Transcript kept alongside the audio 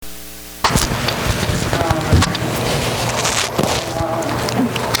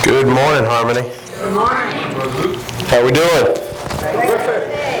Good morning, Harmony. Good morning. How we doing?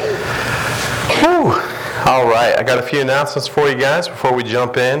 Whew. All right, I got a few announcements for you guys before we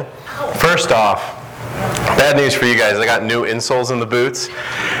jump in. First off, bad news for you guys. I got new insoles in the boots,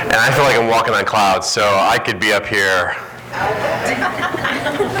 and I feel like I'm walking on clouds, so I could be up here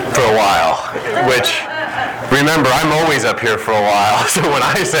for a while, which, remember, I'm always up here for a while, so when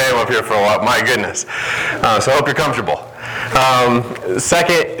I say I'm up here for a while, my goodness. So I hope you're comfortable.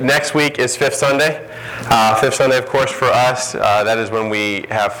 Second, next week is Fifth Sunday. Fifth Sunday, of course, for us, that is when we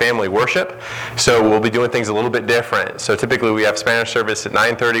have family worship. So we'll be doing things a little bit different. So typically we have Spanish service at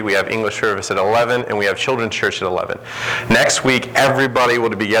 9:30, we have English service at 11, and we have children's church at 11. Next week, everybody will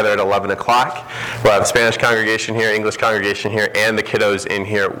be together at 11 o'clock. We'll have Spanish congregation here, English congregation here, and the kiddos in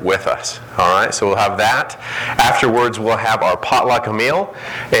here with us. All right, so we'll have that. Afterwards, we'll have our potluck meal,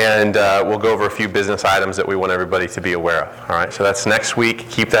 and we'll go over a few business items that we want everybody to be aware of. All right, so that's next week.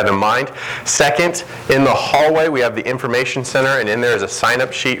 Keep that in mind. Second, in the hallway, we have the information center, and in there is a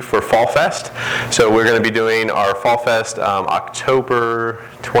sign-up sheet for Fall Fest. So we're going to be doing our Fall Fest October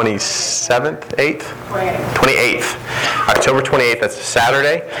 27th, 8th? 28th. October 28th, that's a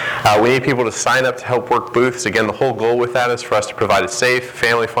Saturday. We need people to sign up to help work booths. Again, the whole goal with that is for us to provide a safe,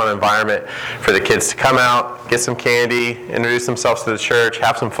 family fun environment for the kids to come out, get some candy, introduce themselves to the church,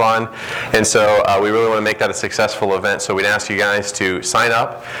 have some fun. And so we really want to make that a successful event. So we'd ask you guys to sign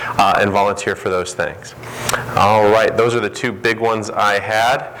up and volunteer for those things. All right, those are the two big ones I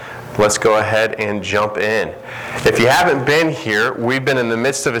had. Let's go ahead and jump in. If you haven't been here, we've been in the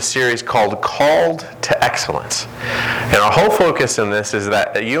midst of a series called Called to Excellence. And our whole focus in this is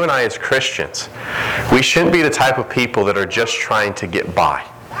that you and I as Christians, we shouldn't be the type of people that are just trying to get by.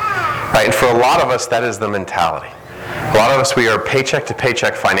 Right? And for a lot of us, that is the mentality. A lot of us, we are paycheck to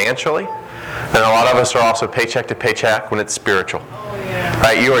paycheck financially, and a lot of us are also paycheck to paycheck when it's spiritual.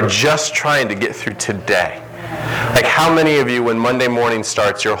 Right? You are just trying to get through today. Like how many of you, when Monday morning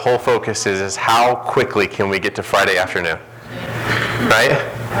starts, your whole focus is how quickly can we get to Friday afternoon? Right?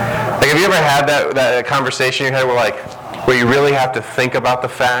 Like have you ever had that conversation in your head where you really have to think about the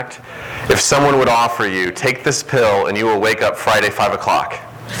fact, if someone would offer you, take this pill and you will wake up Friday 5 o'clock.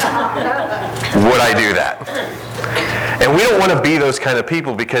 Would I do that? And we don't want to be those kind of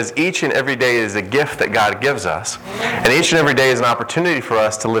people, because each and every day is a gift that God gives us. And each and every day is an opportunity for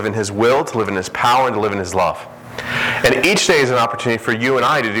us to live in His will, to live in His power, and to live in His love. And each day is an opportunity for you and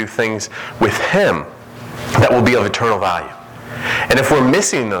I to do things with Him that will be of eternal value. And if we're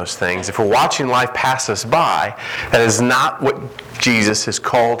missing those things, if we're watching life pass us by, that is not what Jesus has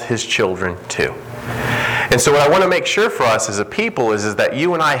called His children to. And so what I want to make sure for us as a people is that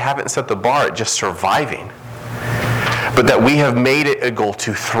you and I haven't set the bar at just surviving, but that we have made it a goal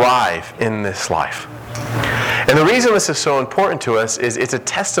to thrive in this life. And the reason this is so important to us is it's a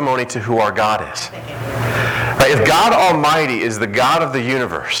testimony to who our God is. Right? If God Almighty is the God of the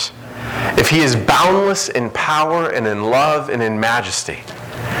universe, if He is boundless in power and in love and in majesty,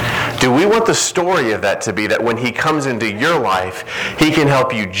 do we want the story of that to be that when He comes into your life, He can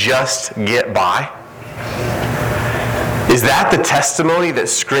help you just get by? Is that the testimony that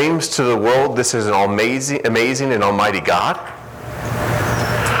screams to the world, this is an amazing and almighty God?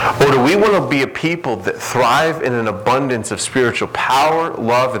 Or do we want to be a people that thrive in an abundance of spiritual power,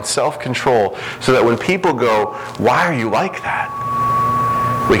 love, and self-control, so that when people go, why are you like that?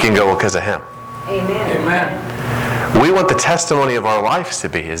 We can go, well, because of Him. Amen. Amen. We want the testimony of our lives to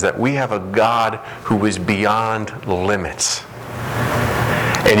be is that we have a God who is beyond limits.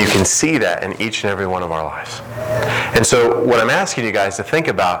 And you can see that in each and every one of our lives. And so what I'm asking you guys to think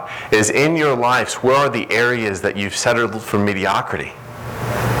about is, in your lives, where are the areas that you've settled for mediocrity?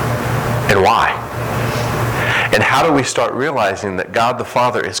 And why? And how do we start realizing that God the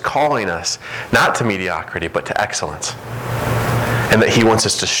Father is calling us not to mediocrity, but to excellence? And that He wants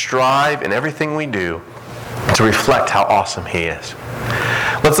us to strive in everything we do to reflect how awesome He is.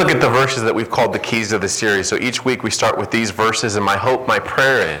 Let's look at the verses that we've called the keys of the series. So each week we start with these verses, and my hope, my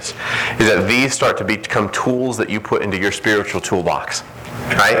prayer is that these start to become tools that you put into your spiritual toolbox.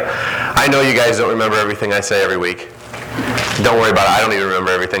 Right? I know you guys don't remember everything I say every week. Don't worry about it. I don't even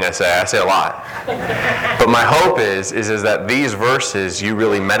remember everything I say. I say a lot. But my hope is that these verses you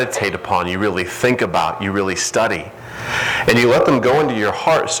really meditate upon, you really think about, you really study. And you let them go into your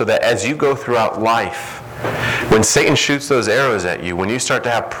heart, so that as you go throughout life, when Satan shoots those arrows at you, when you start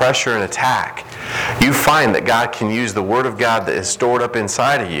to have pressure and attack, you find that God can use the Word of God that is stored up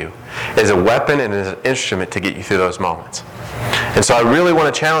inside of you as a weapon and as an instrument to get you through those moments. And so I really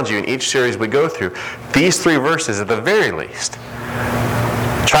want to challenge you in each series we go through, these three verses at the very least,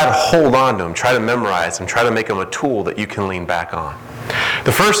 try to hold on to them, try to memorize them, try to make them a tool that you can lean back on.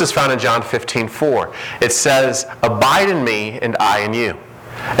 The first is found in John 15:4. It says, "Abide in me and I in you,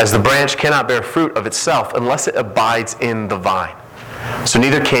 as the branch cannot bear fruit of itself unless it abides in the vine. So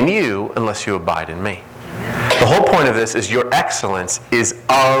neither can you unless you abide in me." The whole point of this is your excellence is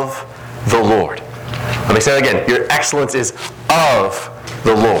of the Lord. Let me say that again. Your excellence is of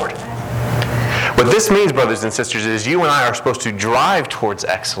the Lord. What this means, brothers and sisters, is you and I are supposed to drive towards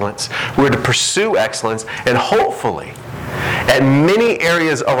excellence. We're to pursue excellence, and hopefully, at many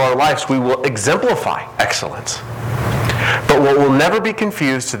areas of our lives, we will exemplify excellence. But what will never be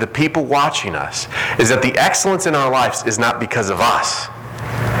confused to the people watching us is that the excellence in our lives is not because of us.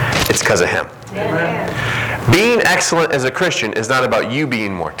 It's because of Him. Amen. Being excellent as a Christian is not about you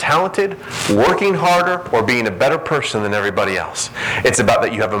being more talented, working harder, or being a better person than everybody else. It's about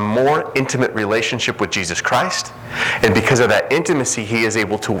that you have a more intimate relationship with Jesus Christ, and because of that intimacy, He is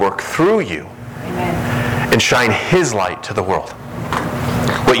able to work through you and shine His light to the world.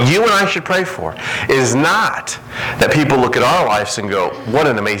 What you and I should pray for is not that people look at our lives and go, "What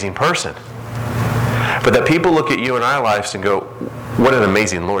an amazing person," but that people look at you and our lives and go, "What an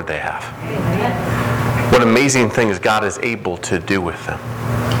amazing Lord they have. What amazing things God is able to do with them."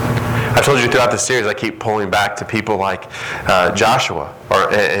 I've told you throughout the series, I keep pulling back to people like Joshua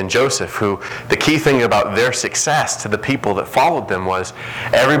and Joseph, who the key thing about their success to the people that followed them was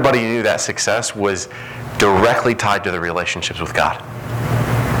everybody knew that success was directly tied to their relationships with God.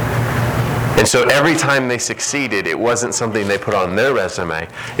 And so every time they succeeded, it wasn't something they put on their resume.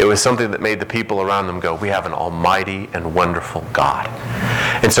 It was something that made the people around them go, "We have an almighty and wonderful God."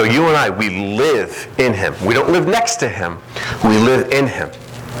 And so you and I, we live in Him. We don't live next to Him. We live in Him.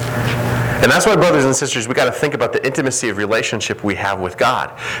 And that's why, brothers and sisters, we got to think about the intimacy of relationship we have with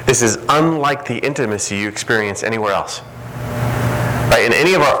God. This is unlike the intimacy you experience anywhere else. Right? In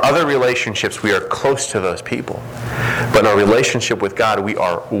any of our other relationships, we are close to those people. But in our relationship with God, we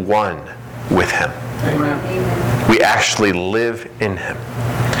are one with Him. Amen. We actually live in Him.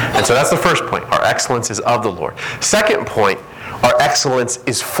 And so that's the first point. Our excellence is of the Lord. Second point, our excellence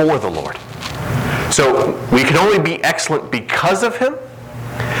is for the Lord. So we can only be excellent because of Him.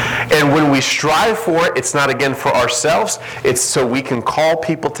 And when we strive for it, it's not again for ourselves. It's so we can call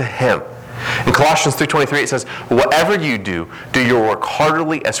people to Him. In Colossians 3:23 it says, "Whatever you do, do your work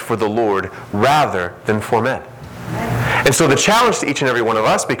heartily as for the Lord rather than for men." And so the challenge to each and every one of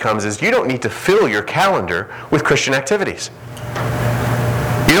us becomes is you don't need to fill your calendar with Christian activities.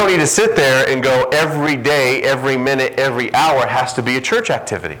 You don't need to sit there and go every day, every minute, every hour has to be a church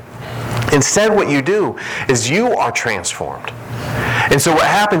activity. Instead, what you do is you are transformed. And so what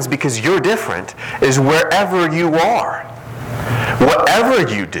happens, because you're different, is wherever you are, whatever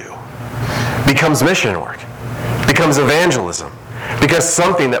you do becomes mission work, becomes evangelism, because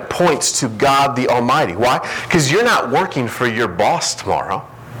something that points to God the Almighty. Why? Because you're not working for your boss tomorrow.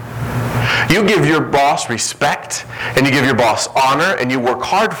 You give your boss respect, and you give your boss honor, and you work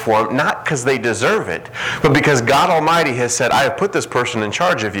hard for them, not because they deserve it, but because God Almighty has said, "I have put this person in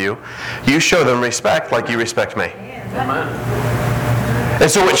charge of you. You show them respect like you respect me." Amen. And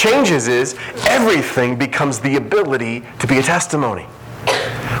so what changes is everything becomes the ability to be a testimony.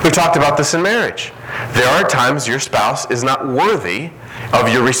 We've talked about this in marriage. There are times your spouse is not worthy of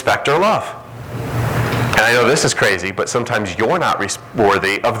your respect or love. And I know this is crazy, but sometimes you're not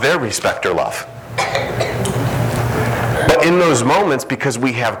worthy of their respect or love. But in those moments, because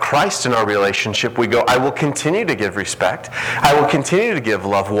we have Christ in our relationship, we go, "I will continue to give respect. I will continue to give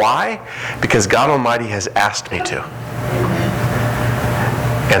love." Why? Because God Almighty has asked me to.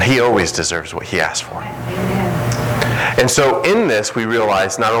 And He always deserves what He asks for. And so in this, we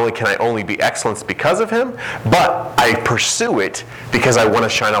realize not only can I only be excellent because of Him, but I pursue it because I want to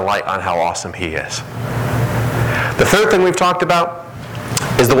shine a light on how awesome He is. The third thing we've talked about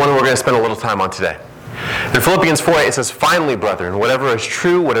is the one we're going to spend a little time on today. In Philippians 4:8 it says, "Finally, brethren, whatever is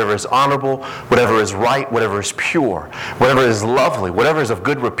true, whatever is honorable, whatever is right, whatever is pure, whatever is lovely, whatever is of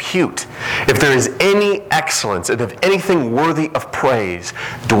good repute, if there is any excellence and if anything worthy of praise,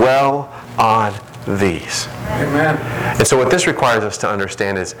 dwell on these." Amen. And so what this requires us to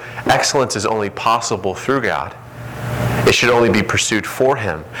understand is excellence is only possible through God. It should only be pursued for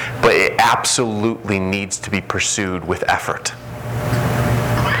Him, but it absolutely needs to be pursued with effort.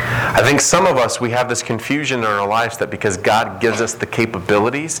 I think some of us, we have this confusion in our lives that because God gives us the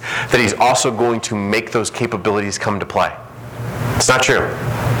capabilities, that He's also going to make those capabilities come to play. It's not true.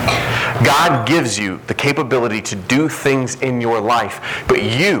 God gives you the capability to do things in your life, but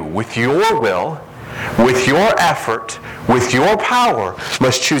you, with your will, with your effort, with your power,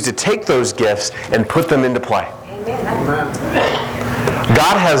 must choose to take those gifts and put them into play. Amen.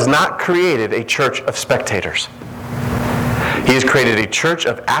 God has not created a church of spectators. He has created a church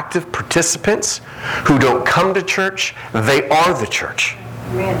of active participants who don't come to church, they are the church.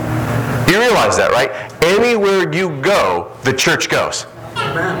 Amen. You realize that, right? Anywhere you go, the church goes.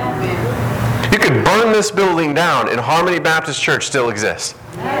 You could burn this building down and Harmony Baptist Church still exists.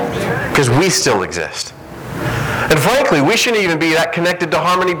 Because we still exist. And frankly, we shouldn't even be that connected to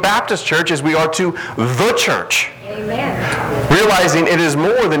Harmony Baptist Church as we are to the church. Amen. Realizing it is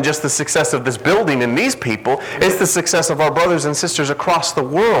more than just the success of this building and these people, it's the success of our brothers and sisters across the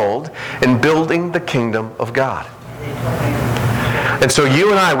world in building the kingdom of God. And so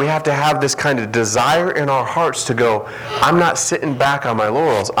you and I, we have to have this kind of desire in our hearts to go, I'm not sitting back on my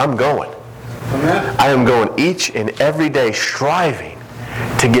laurels, I'm going. Amen. I am going each and every day striving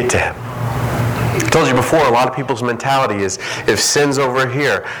to get to Him. I told you before, a lot of people's mentality is, if sin's over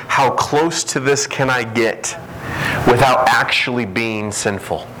here, how close to this can I get without actually being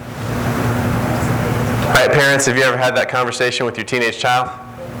sinful? All right, parents, have you ever had that conversation with your teenage child?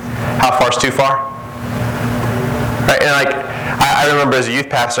 How far's too far? Right, and I remember as a youth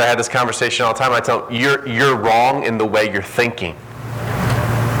pastor, I had this conversation all the time. I tell them, you're wrong in the way you're thinking.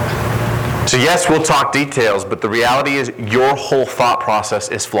 So yes, we'll talk details, but the reality is your whole thought process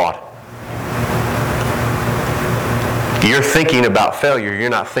is flawed. You're thinking about failure, you're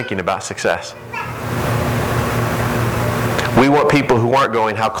not thinking about success. We want people who aren't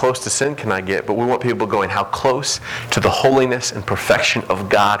going, how close to sin can I get? But we want people going, how close to the holiness and perfection of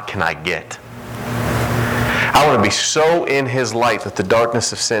God can I get? I want to be so in His light that the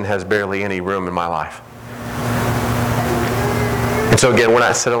darkness of sin has barely any room in my life. And so again, we're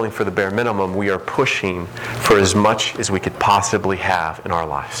not settling for the bare minimum. We are pushing for as much as we could possibly have in our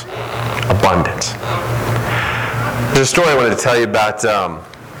lives. Abundance. There's a story I wanted to tell you about a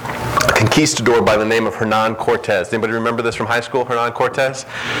conquistador by the name of Hernan Cortez. Anybody remember this from high school, Hernan Cortez?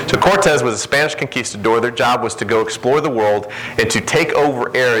 So Cortez was a Spanish conquistador. Their job was to go explore the world and to take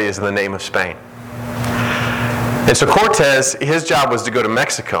over areas in the name of Spain. And so Cortez, his job was to go to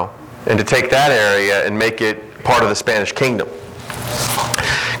Mexico and to take that area and make it part of the Spanish kingdom.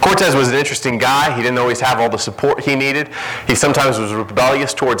 Cortez was an interesting guy. He didn't always have all the support he needed. He sometimes was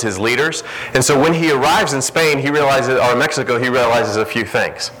rebellious towards his leaders. And so when he arrives in Spain, or Mexico, he realizes a few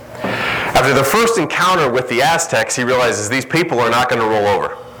things. After the first encounter with the Aztecs, he realizes these people are not going to roll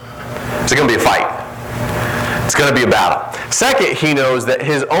over. It's going to be a fight. It's going to be a battle. Second, he knows that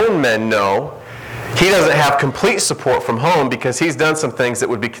his own men know he doesn't have complete support from home because he's done some things that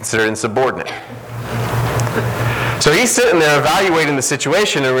would be considered insubordinate. So he's sitting there evaluating the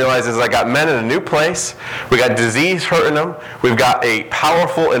situation and realizes, I got men in a new place, we got disease hurting them, we've got a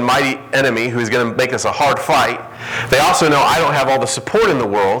powerful and mighty enemy who's going to make us a hard fight. They also know I don't have all the support in the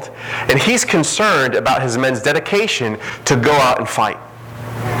world, and he's concerned about his men's dedication to go out and fight.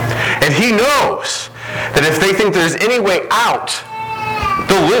 And he knows that if they think there's any way out,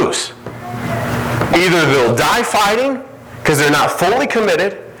 they'll lose. Either they'll die fighting because they're not fully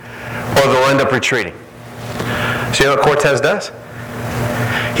committed, or they'll end up retreating. So you know what Cortez does?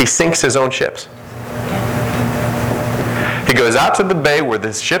 He sinks his own ships. He goes out to the bay where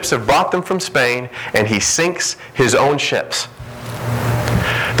the ships have brought them from Spain, and he sinks his own ships.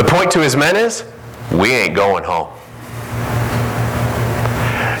 The point to his men is, we ain't going home.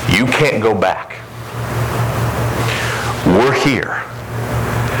 You can't go back. We're here.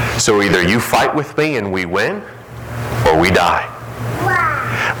 So either you fight with me and we win, or we die.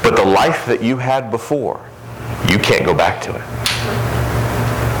 But the life that you had before, you can't go back to it.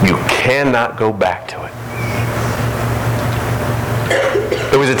 You cannot go back to it.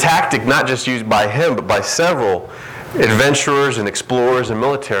 It was a tactic not just used by him, but by several adventurers and explorers and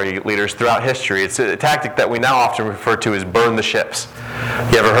military leaders throughout history. It's a tactic that we now often refer to as burn the ships.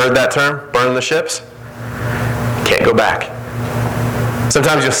 You ever heard that term, burn the ships? Can't go back.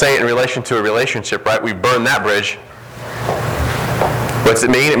 Sometimes you'll say it in relation to a relationship, right? We burned that bridge. What's it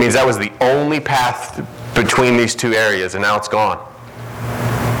mean? It means that was the only path between these two areas, and now it's gone.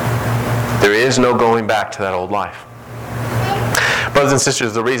 There is no going back to that old life. Brothers and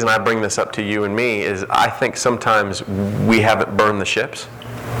sisters, the reason I bring this up to you and me is I think sometimes we haven't burned the ships.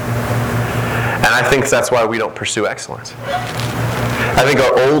 And I think that's why we don't pursue excellence. I think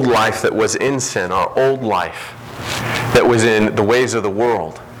our old life that was in sin, our old life that was in the ways of the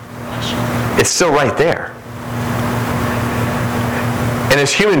world, it's still right there. And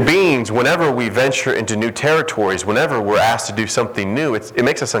as human beings, whenever we venture into new territories, whenever we're asked to do something new, it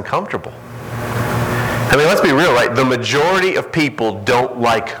makes us uncomfortable. I mean, let's be real, right? The majority of people don't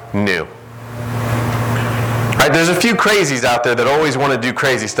like new. Right? There's a few crazies out there that always want to do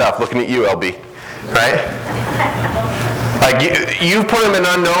crazy stuff. Looking at you, LB. Right? Like, you put them in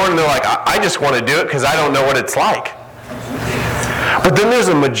unknown, and they're like, I just want to do it because I don't know what it's like. But then there's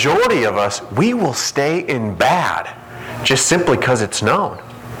a majority of us, we will stay in bad just simply because it's known.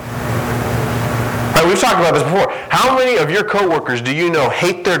 Right, we've talked about this before. How many of your coworkers do you know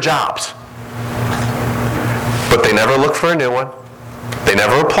hate their jobs? But they never look for a new one. They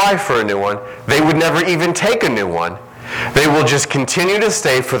never apply for a new one. They would never even take a new one. They will just continue to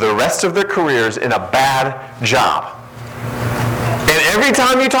stay for the rest of their careers in a bad job. And every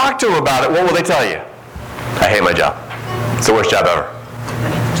time you talk to them about it, what will they tell you? I hate my job. It's the worst job ever.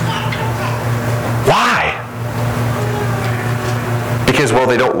 Why? Because while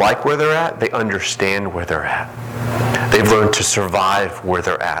they don't like where they're at, they understand where they're at. They've learned to survive where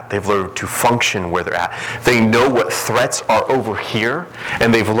they're at. They've learned to function where they're at. They know what threats are over here,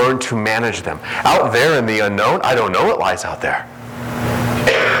 and they've learned to manage them. Out there in the unknown, I don't know what lies out there.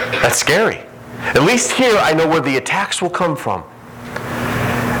 That's scary. At least here, I know where the attacks will come from.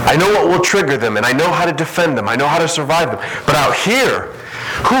 I know what will trigger them, and I know how to defend them. I know how to survive them. But out here,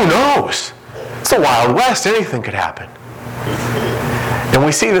 who knows? It's the Wild West. Anything could happen. And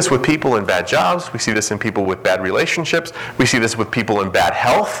we see this with people in bad jobs. We see this in people with bad relationships. We see this with people in bad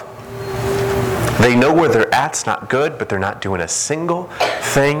health. They know where they're at's not good, but they're not doing a single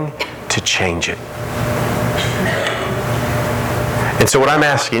thing to change it. And so what I'm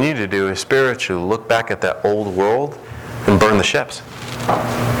asking you to do is spiritually look back at that old world and burn the ships.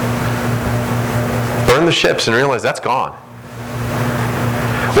 Burn the ships and realize that's gone.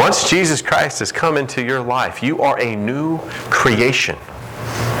 Once Jesus Christ has come into your life, you are a new creation.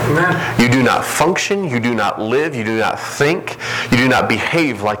 Amen. You do not function, you do not live, you do not think, you do not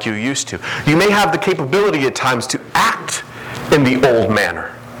behave like you used to. You may have the capability at times to act in the old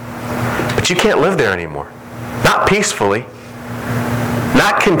manner, but you can't live there anymore. Not peacefully,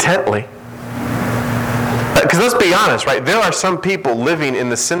 not contently. Because let's be honest, right? There are some people living in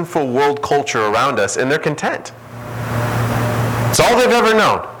the sinful world culture around us, and they're content. It's all they've ever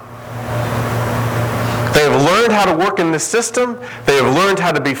known. They have learned how to work in this system. They have learned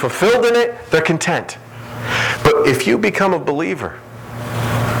how to be fulfilled in it. They're content. But if you become a believer,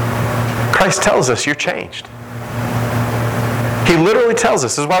 Christ tells us you're changed. He literally tells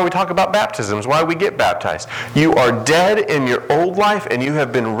us, this is why we talk about baptisms, why we get baptized. You are dead in your old life and you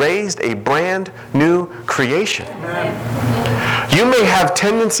have been raised a brand new creation. You may have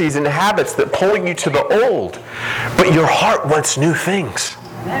tendencies and habits that pull you to the old, but your heart wants new things.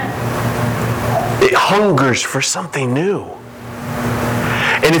 It hungers for something new.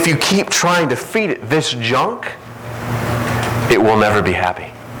 And if you keep trying to feed it this junk, it will never be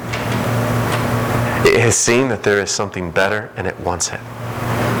happy. It has seen that there is something better and it wants it.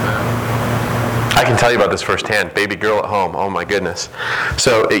 I can tell you about this firsthand. Baby girl at home, oh my goodness.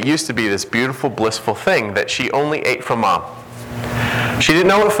 So it used to be this beautiful, blissful thing that she only ate from mom. She didn't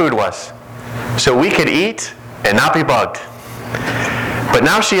know what food was. So we could eat and not be bugged. But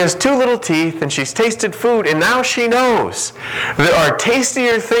now she has two little teeth and she's tasted food and now she knows there are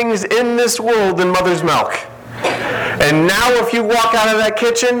tastier things in this world than mother's milk. And now if you walk out of that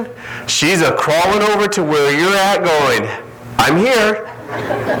kitchen, she's crawling over to where you're at going, I'm here.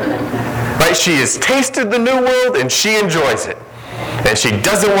 Right? She has tasted the new world and she enjoys it. And she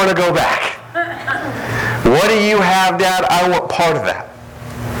doesn't want to go back. What do you have, Dad? I want part of that.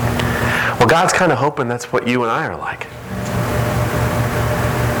 Well, God's kind of hoping that's what you and I are like.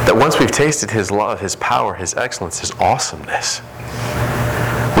 That once we've tasted His love, His power, His excellence, His awesomeness,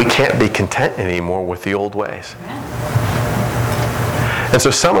 we can't be content anymore with the old ways. And so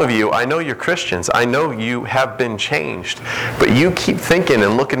some of you, I know you're Christians, I know you have been changed, but you keep thinking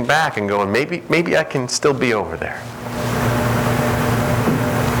and looking back and going, maybe I can still be over there.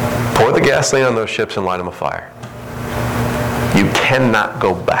 Pour the gasoline on those ships and light them afire. You cannot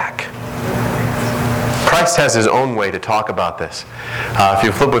go back. Christ has His own way to talk about this. If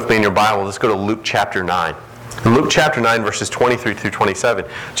you flip with me in your Bible, let's go to Luke chapter 9. In Luke chapter 9, verses 23 through 27,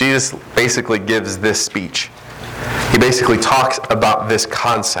 Jesus basically gives this speech. He basically talks about this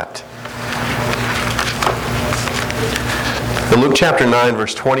concept. In Luke chapter 9,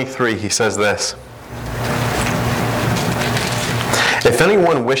 verse 23, He says this. If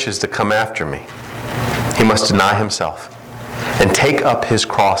anyone wishes to come after me, he must deny himself and take up his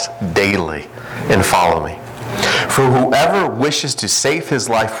cross daily and follow me. For whoever wishes to save his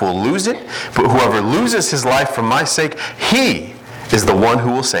life will lose it, but whoever loses his life for my sake, he is the one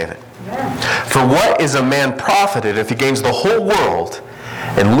who will save it. For what is a man profited if he gains the whole world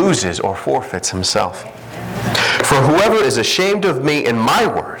and loses or forfeits himself? For whoever is ashamed of me and my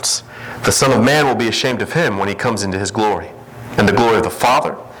words, the Son of Man will be ashamed of him when he comes into his glory, and the glory of the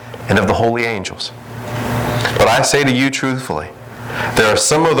Father and of the holy angels. But I say to you truthfully, There are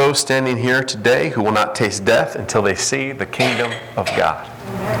some of those standing here today who will not taste death until they see the kingdom of God.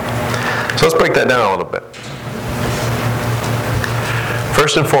 So let's break that down a little bit.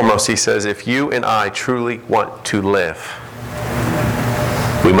 First and foremost, he says, if you and I truly want to live,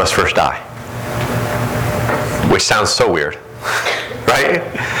 we must first die. Which sounds so weird, right?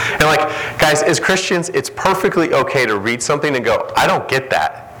 And like, guys, as Christians, it's perfectly okay to read something and go, I don't get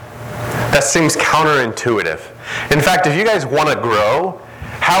that. That seems counterintuitive. In fact, if you guys want to grow,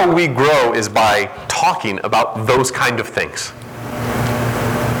 how we grow is by talking about those kind of things.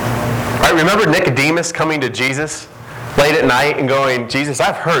 Right? Remember Nicodemus coming to Jesus late at night and going, Jesus,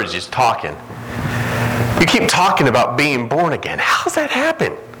 I've heard you just talking. You keep talking about being born again. How does that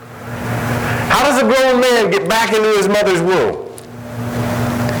happen? How does a grown man get back into his mother's womb?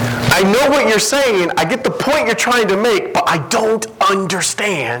 I know what you're saying. I get the point you're trying to make, but I don't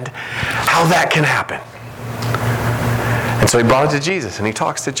understand how that can happen. And so he brought it to Jesus, and he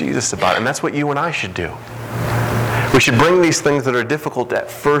talks to Jesus about it. And that's what you and I should do. We should bring these things that are difficult at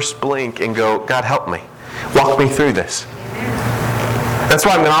first blink and go, God, help me. Walk me through this. That's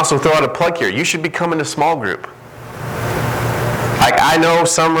why I'm going to also throw out a plug here. You should be coming to small group. Like, I know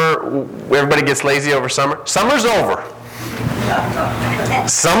summer, everybody gets lazy over summer. Summer's over.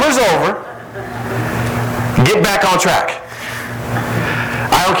 Summer's over. Get back on track.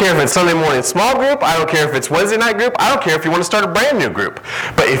 I don't care if it's Sunday morning small group. I don't care if it's Wednesday night group. I don't care if you want to start a brand new group.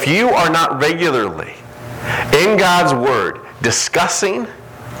 But if you are not regularly in God's Word discussing,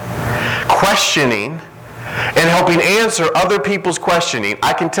 questioning, and helping answer other people's questioning,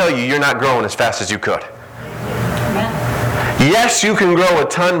 I can tell you, you're not growing as fast as you could. Yes, you can grow a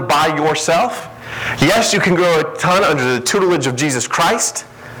ton by yourself. Yes, you can grow a ton under the tutelage of Jesus Christ.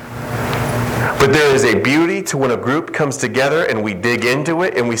 But there is a beauty to when a group comes together and we dig into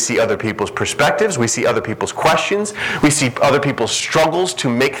it and we see other people's perspectives, we see other people's questions, we see other people's struggles to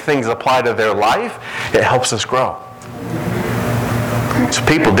make things apply to their life. It helps us grow. So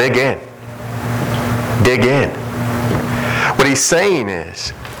people, dig in. Dig in. What he's saying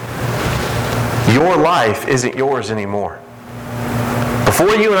is, your life isn't yours anymore.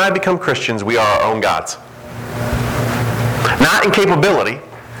 Before you and I become Christians, we are our own gods. Not in capability.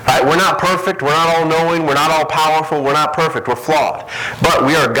 Right? We're not perfect. We're not all-knowing. We're not all-powerful. We're not perfect. We're flawed. But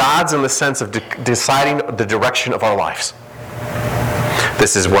we are gods in the sense of deciding the direction of our lives.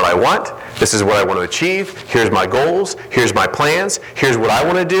 This is what I want. This is what I want to achieve. Here's my goals. Here's my plans. Here's what I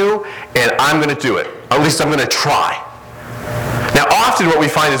want to do. And I'm going to do it. Or at least I'm going to try. Now, often what we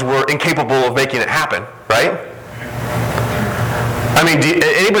find is we're incapable of making it happen, right? I mean,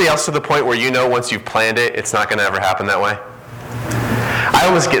 anybody else to the point where you know once you've planned it, it's not going to ever happen that way? I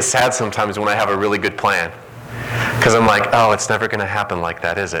always get sad sometimes when I have a really good plan. Because I'm like, oh, it's never going to happen like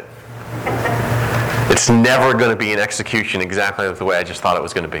that, is it? It's never going to be in execution exactly the way I just thought it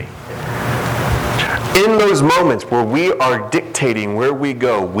was going to be. In those moments where we are dictating where we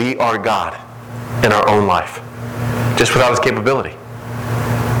go, we are God in our own life, just without His capability.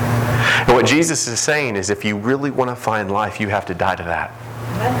 And what Jesus is saying is, if you really want to find life, you have to die to that.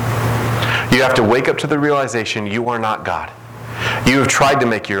 You have to wake up to the realization you are not God. You have tried to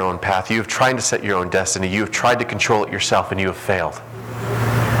make your own path. You have tried to set your own destiny. You have tried to control it yourself, and you have failed.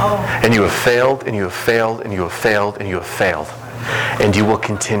 And you have failed, and you have failed, and you have failed, and you have failed. And you will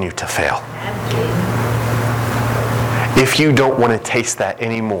continue to fail. If you don't want to taste that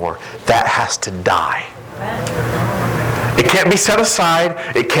anymore, that has to die. It can't be set aside.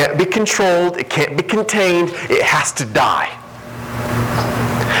 It can't be controlled. It can't be contained. It has to die.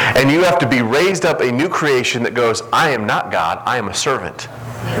 And you have to be raised up a new creation that goes, I am not God. I am a servant.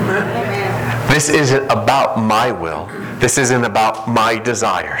 This isn't about my will. This isn't about my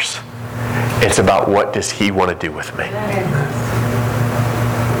desires. It's about what does He want to do with me.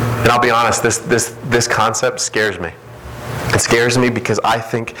 And I'll be honest, this concept scares me. It scares me because I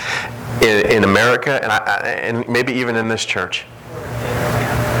think in America, and maybe even in this church,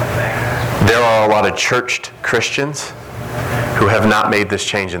 there are a lot of churched Christians who have not made this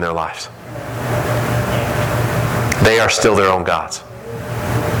change in their lives. They are still their own gods.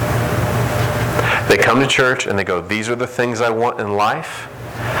 They come to church and they go, these are the things I want in life.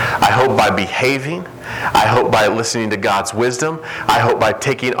 I hope by behaving, I hope by listening to God's wisdom, I hope by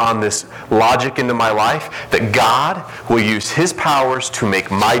taking on this logic into my life, that God will use His powers to make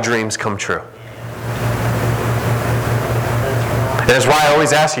my dreams come true. And that's why I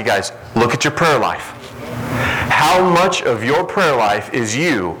always ask you guys, look at your prayer life. How much of your prayer life is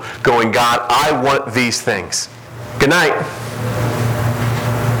you going, God, I want these things? Good night.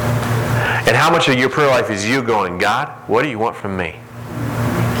 And how much of your prayer life is you going, God, what do you want from me?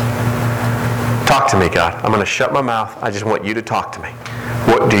 Talk to me, God. I'm going to shut my mouth. I just want you to talk to me.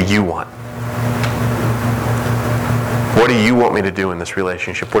 What do you want? What do you want me to do in this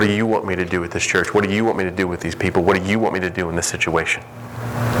relationship? What do you want me to do with this church? What do you want me to do with these people? What do you want me to do in this situation?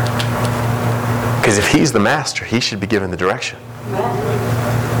 Because if he's the master, he should be given the direction. And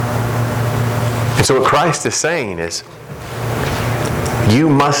so what Christ is saying is, you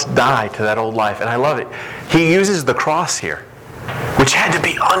must die to that old life. And I love it. He uses the cross here, which had to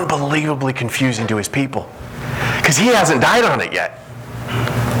be unbelievably confusing to his people, because he hasn't died on it yet.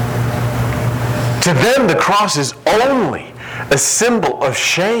 To them, the cross is only a symbol of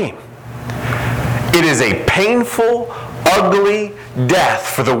shame. It is a painful, ugly death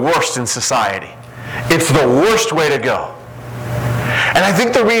for the worst in society. It's the worst way to go. And I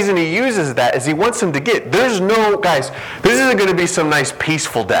think the reason he uses that is he wants them to get, guys, this isn't going to be some nice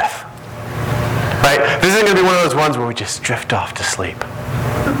peaceful death. Right? This isn't going to be one of those ones where we just drift off to sleep.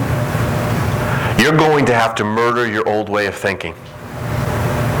 You're going to have to murder your old way of thinking.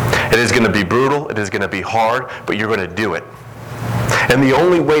 It is going to be brutal, it is going to be hard, but you're going to do it. And the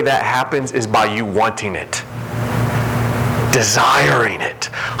only way that happens is by you wanting it, desiring it,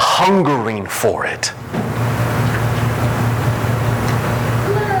 hungering for it.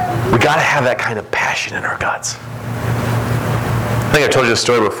 We got to have that kind of passion in our guts. I think I told you this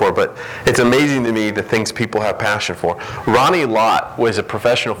story before, but it's amazing to me the things people have passion for. Ronnie Lott was a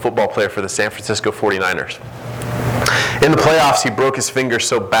professional football player for the San Francisco 49ers. In the playoffs, he broke his finger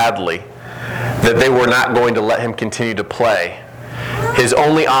so badly that they were not going to let him continue to play. His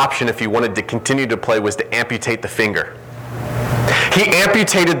only option, if he wanted to continue to play, was to amputate the finger. He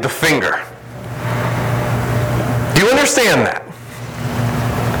amputated the finger. Do you understand that?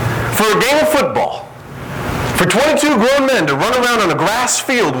 For a game of football, for 22 grown men to run around on a grass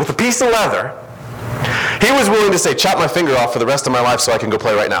field with a piece of leather, he was willing to say, chop my finger off for the rest of my life so I can go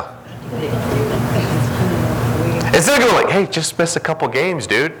play right now. Instead of going like, hey, just miss a couple games,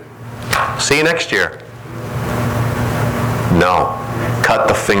 dude. See you next year. No. Cut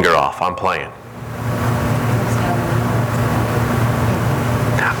the finger off. I'm playing.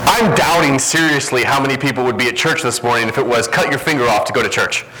 I'm doubting seriously how many people would be at church this morning if it was cut your finger off to go to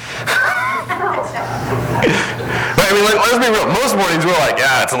church. I mean, let's be real. Most mornings we're like,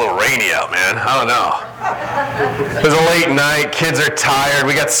 yeah, it's a little rainy out, man. I don't know. It was a late night. Kids are tired.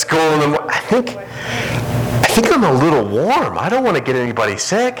 We got school in the morning. I think I'm a little warm. I don't want to get anybody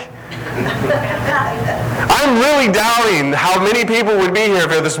sick. I'm really doubting how many people would be here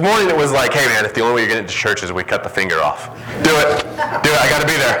if this morning it was like, hey man, if the only way you're getting to church is we cut the finger off. Do it. I got to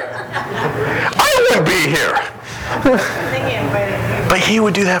be there. I wouldn't be here. But he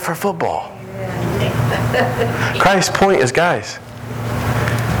would do that for football. Christ's point is, guys,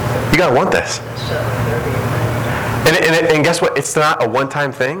 you got to want this. And guess what? It's not a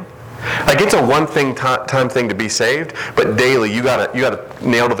one-time thing. Like, it's a one-time thing to be saved, but daily you gotta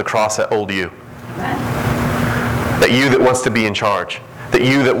nail to the cross that old you. That you that wants to be in charge. That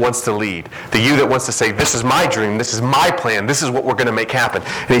you that wants to lead. The you that wants to say, this is my dream, this is my plan, this is what we're going to make happen.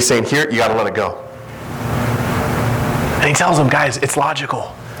 And he's saying, here, you got to let it go. And he tells them, guys, it's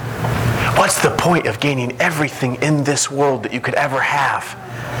logical. What's the point of gaining everything in this world that you could ever have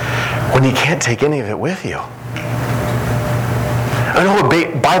when you can't take any of it with you? And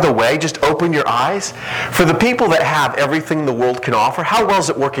oh, by the way, just open your eyes. For the people that have everything the world can offer, how well is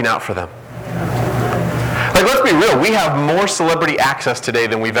it working out for them? Like, let's be real. We have more celebrity access today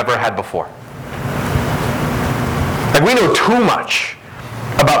than we've ever had before. Like, we know too much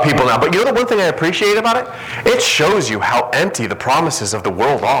about people now. But you know the one thing I appreciate about it? It shows you how empty the promises of the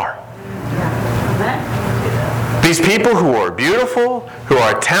world are. These people who are beautiful, who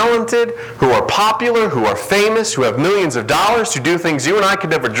are talented, who are popular, who are famous, who have millions of dollars, who do things you and I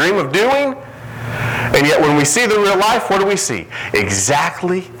could never dream of doing. And yet when we see the real life, what do we see?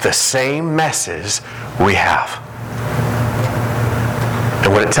 Exactly the same messes we have.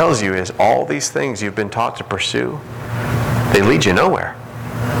 And what it tells you is all these things you've been taught to pursue, they lead you nowhere.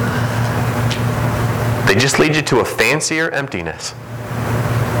 They just lead you to a fancier emptiness.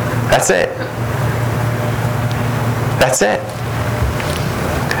 That's it. That's it.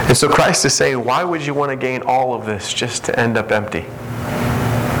 And so Christ is saying, why would you want to gain all of this just to end up empty?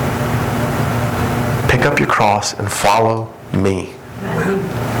 Pick up your cross and follow me.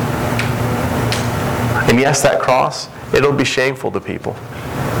 And yes, that cross, it'll be shameful to people.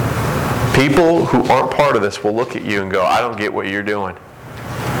 People who aren't part of this will look at you and go, I don't get what you're doing.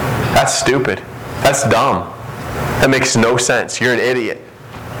 That's stupid. That's dumb. That makes no sense. You're an idiot.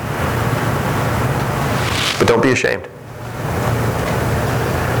 But don't be ashamed.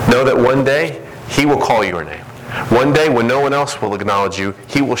 Know that one day, he will call your name. One day when no one else will acknowledge you,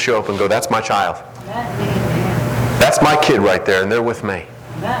 he will show up and go, that's my child. That's my kid right there, and they're with me.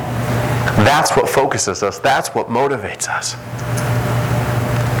 That's what focuses us. That's what motivates us.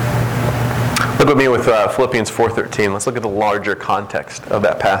 Look with me with Philippians 4:13. Let's look at the larger context of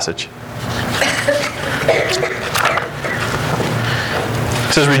that passage.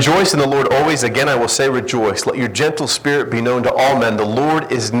 It says, rejoice in the Lord always. Again, I will say rejoice. Let your gentle spirit be known to all men. The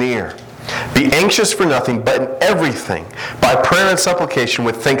Lord is near. Be anxious for nothing, but in everything, by prayer and supplication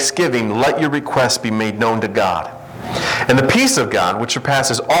with thanksgiving, let your requests be made known to God. And the peace of God, which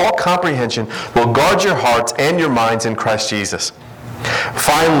surpasses all comprehension, will guard your hearts and your minds in Christ Jesus.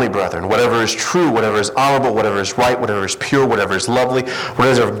 Finally, brethren, whatever is true, whatever is honorable, whatever is right, whatever is pure, whatever is lovely,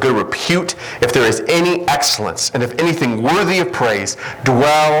 whatever is of good repute, if there is any excellence, and if anything worthy of praise,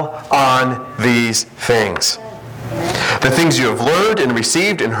 dwell on these things. The things you have learned and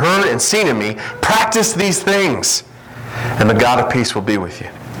received and heard and seen in me, practice these things, and the God of peace will be with you.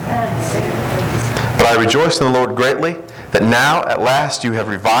 But I rejoice in the Lord greatly, that now at last you have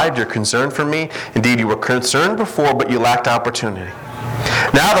revived your concern for me. Indeed, you were concerned before, but you lacked opportunity.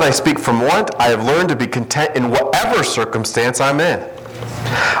 Now that I speak from want, I have learned to be content in whatever circumstance I'm in.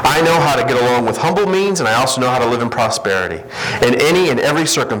 I know how to get along with humble means, and I also know how to live in prosperity. In any and every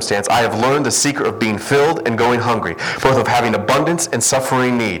circumstance, I have learned the secret of being filled and going hungry, both of having abundance and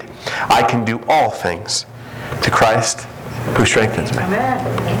suffering need. I can do all things to Christ who strengthens me.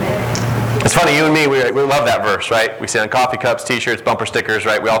 It's funny, you and me, we love that verse, right? We see it on coffee cups, t-shirts, bumper stickers,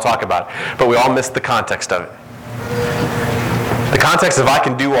 right? We all talk about it. But we all miss the context of it. The context of I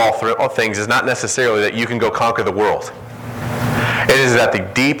can do all things is not necessarily that you can go conquer the world. It is that the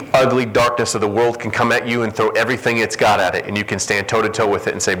deep, ugly darkness of the world can come at you and throw everything it's got at it, and you can stand toe-to-toe with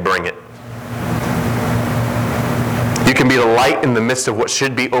it and say, bring it. You can be the light in the midst of what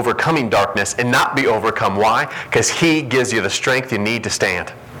should be overcoming darkness and not be overcome. Why? Because He gives you the strength you need to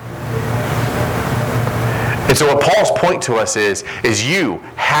stand. And so what Paul's point to us is you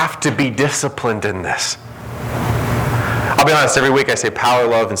have to be disciplined in this. I'll be honest, every week I say power,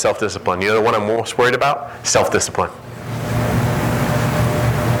 love, and self-discipline. You know the one I'm most worried about? Self-discipline.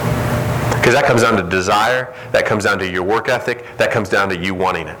 Because that comes down to desire, that comes down to your work ethic, that comes down to you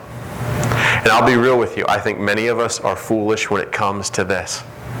wanting it. And I'll be real with you, I think many of us are foolish when it comes to this.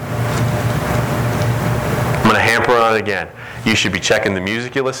 I'm going to hamper on it again. You should be checking the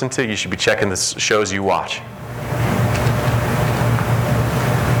music you listen to, you should be checking the shows you watch.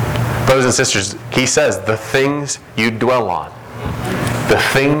 Brothers and sisters, he says, the things you dwell on, the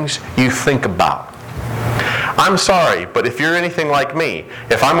things you think about. I'm sorry, but if you're anything like me,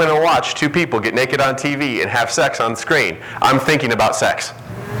 if I'm going to watch two people get naked on TV and have sex on screen, I'm thinking about sex.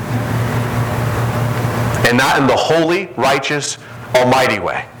 And not in the holy, righteous, almighty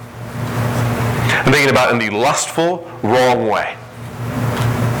way. I'm thinking about it in the lustful, wrong way.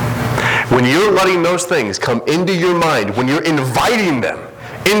 When you're letting those things come into your mind, when you're inviting them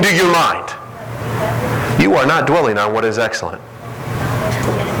into your mind, you are not dwelling on what is excellent.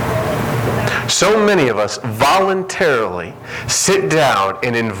 So many of us voluntarily sit down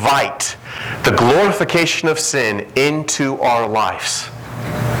and invite the glorification of sin into our lives.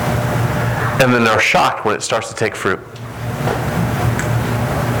 And then are shocked when it starts to take fruit.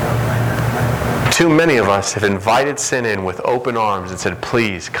 Too many of us have invited sin in with open arms and said,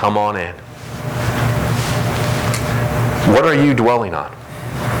 please, come on in. What are you dwelling on?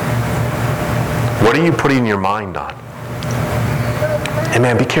 What are you putting your mind on? And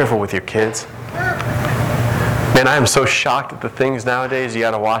man, be careful with your kids. Man, I am so shocked at the things nowadays you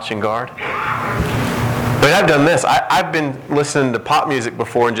got to watch and guard. I mean, I've done this. I've been listening to pop music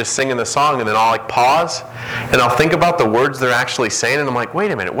before and just singing the song, and then I'll pause and I'll think about the words they're actually saying, and I'm like,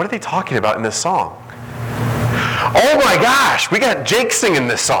 wait a minute, what are they talking about in this song? Oh my gosh, we got Jake singing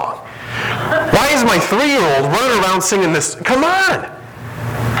this song. Why is my 3-year-old running around singing this? Come on.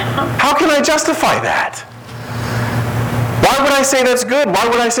 How can I justify that? Why would I say that's good? Why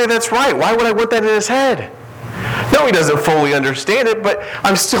would I say that's right? Why would I want that in his head? No, he doesn't fully understand it, but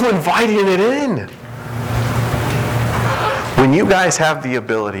I'm still inviting it in. When you guys have the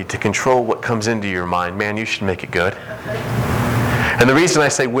ability to control what comes into your mind, man, you should make it good. And the reason I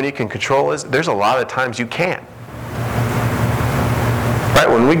say when you can control is there's a lot of times you can't. Right?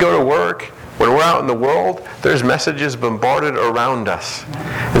 When we go to work, when we're out in the world, there's messages bombarded around us.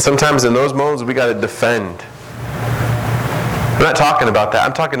 And sometimes in those moments, we got to defend. I'm not talking about that.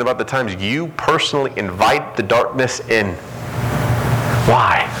 I'm talking about the times you personally invite the darkness in.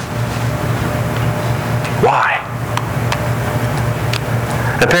 Why? Why?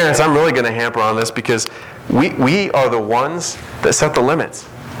 And parents, I'm really going to hamper on this because we are the ones that set the limits.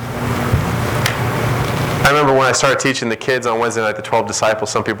 I remember when I started teaching the kids on Wednesday night, the 12 disciples,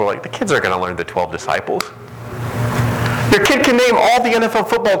 some people were like, the kids aren't going to learn the 12 disciples. Your kid can name all the NFL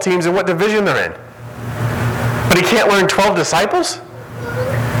football teams and what division they're in. But he can't learn 12 disciples?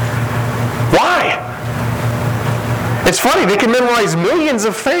 Why? It's funny, they can memorize millions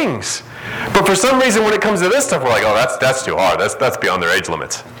of things. But for some reason, when it comes to this stuff, we're like, oh, that's too hard. That's beyond their age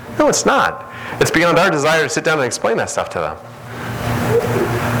limits. No, it's not. It's beyond our desire to sit down and explain that stuff to them.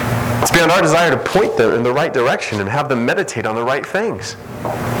 It's beyond our desire to point them in the right direction and have them meditate on the right things.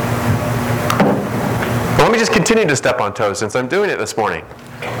 Well, let me just continue to step on toes since I'm doing it this morning.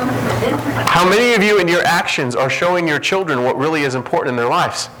 How many of you in your actions are showing your children what really is important in their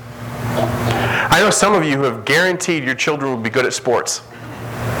lives? I know some of you who have guaranteed your children will be good at sports.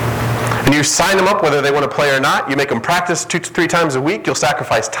 And you sign them up whether they want to play or not. You make them practice 2 to 3 times a week. You'll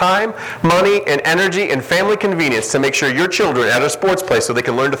sacrifice time, money, and energy and family convenience to make sure your children are at a sports place so they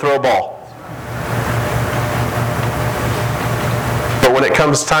can learn to throw a ball. But when it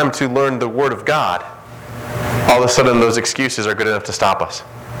comes time to learn the Word of God, all of a sudden those excuses are good enough to stop us.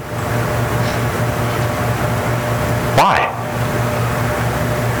 Why?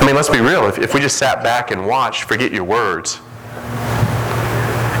 I mean, let's be real. If we just sat back and watched, forget your words.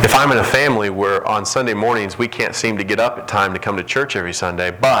 If I'm in a family where on Sunday mornings we can't seem to get up at time to come to church every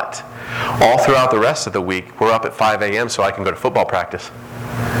Sunday, but all throughout the rest of the week we're up at 5 a.m. so I can go to football practice.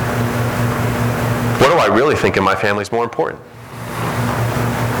 What do I really think in my family is more important?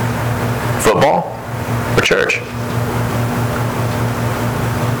 Football or church?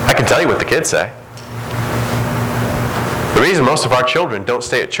 I can tell you what the kids say. The reason most of our children don't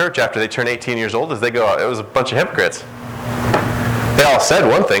stay at church after they turn 18 years old is they go, it was a bunch of hypocrites. They all said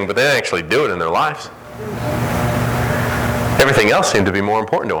one thing, but they didn't actually do it in their lives. Everything else seemed to be more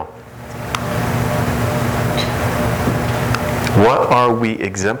important to them. What are we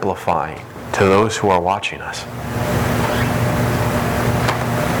exemplifying to those who are watching us?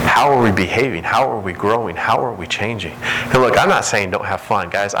 How are we behaving? How are we growing? How are we changing? And look, I'm not saying don't have fun.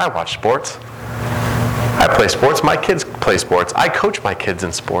 Guys, I watch sports. I play sports. My kids play sports. I coach my kids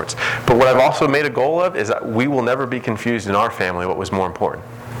in sports. But what I've also made a goal of is that we will never be confused in our family what was more important.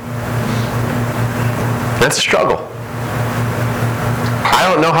 That's a struggle. I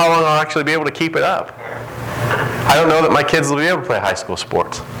don't know how long I'll actually be able to keep it up. I don't know that my kids will be able to play high school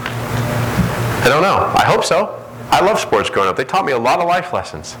sports. I don't know. I hope so. I love sports growing up. They taught me a lot of life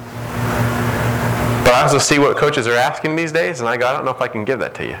lessons. But I also see what coaches are asking these days, and I don't know if I can give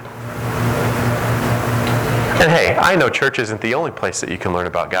that to you. And hey, I know church isn't the only place that you can learn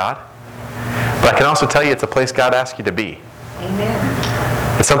about God. But I can also tell you it's a place God asks you to be.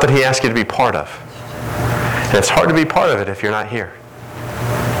 Amen. It's something He asks you to be part of. And it's hard to be part of it if you're not here.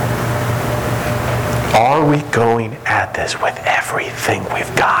 Are we going at this with everything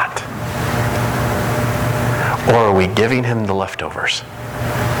we've got? Or are we giving Him the leftovers?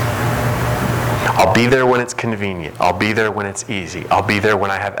 I'll be there when it's convenient. I'll be there when it's easy. I'll be there when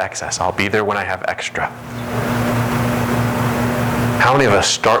I have excess. I'll be there when I have extra. How many of us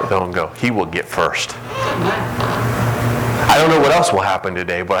start though and go, He will get first? I don't know what else will happen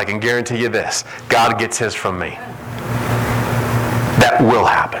today, but I can guarantee you this. God gets His from me. That will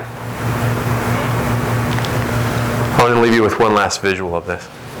happen. I want to leave you with one last visual of this.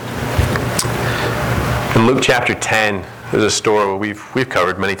 In Luke chapter 10, there's a story we've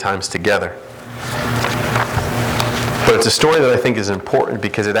covered many times together. But it's a story that I think is important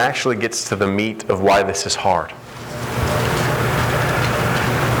because it actually gets to the meat of why this is hard.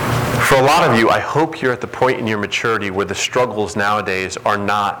 For a lot of you, I hope you're at the point in your maturity where the struggles nowadays are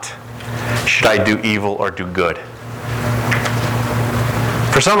not, should I do evil or do good?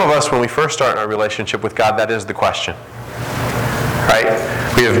 For some of us, when we first start in our relationship with God, that is the question. Right?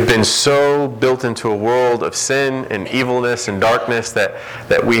 We have been so built into a world of sin and evilness and darkness that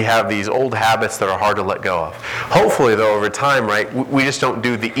we have these old habits that are hard to let go of. Hopefully, though, over time, right, we just don't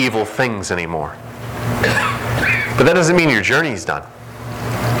do the evil things anymore. But that doesn't mean your journey's done.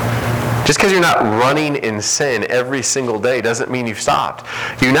 Just because you're not running in sin every single day doesn't mean you've stopped.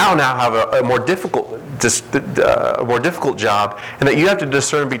 You now have a more difficult job, and that you have to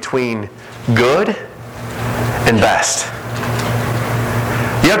discern between good and best.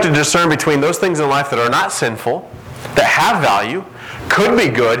 You have to discern between those things in life that are not sinful, that have value, could be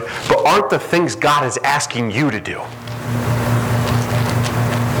good, but aren't the things God is asking you to do.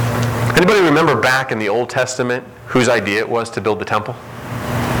 Anybody remember back in the Old Testament whose idea it was to build the temple?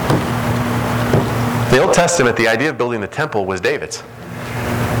 In the Old Testament, the idea of building the temple was David's.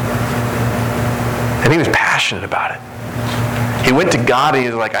 And he was passionate about it. He went to God and he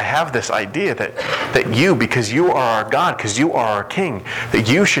was like, I have this idea that you, because you are our God, because you are our King, that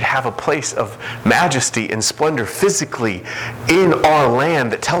you should have a place of majesty and splendor physically in our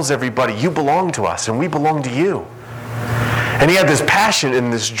land that tells everybody you belong to us and we belong to you. And he had this passion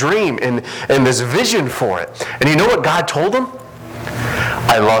and this dream and this vision for it. And you know what God told him?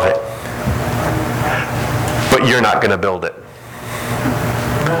 I love it. But you're not going to build it.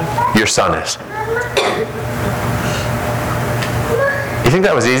 Your son is. You think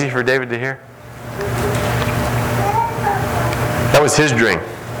that was easy for David to hear? That was his dream.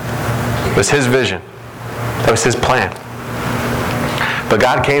 It was his vision. That was his plan. But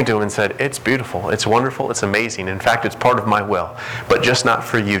God came to him and said, it's beautiful, it's wonderful, it's amazing. In fact, it's part of my will, but just not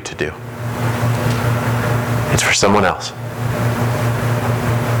for you to do. It's for someone else.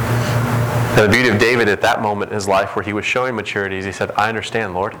 And the beauty of David at that moment in his life where he was showing maturity is he said, I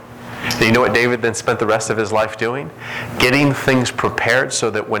understand, Lord. And you know what David then spent the rest of his life doing? Getting things prepared so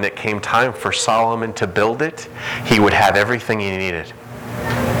that when it came time for Solomon to build it, he would have everything he needed.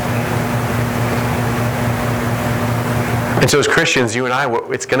 And so as Christians, you and I,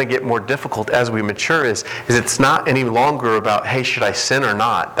 it's going to get more difficult as we mature is it's not any longer about, hey, should I sin or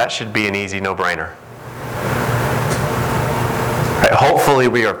not? That should be an easy no-brainer. Right? Hopefully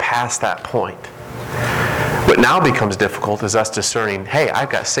we are past that point. What now becomes difficult is us discerning, hey, I've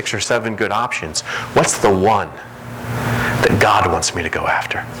got 6 or 7 good options. What's the one that God wants me to go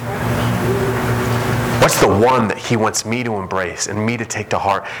after? What's the one that he wants me to embrace and me to take to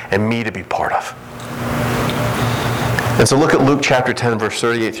heart and me to be part of? And so look at Luke chapter 10, verse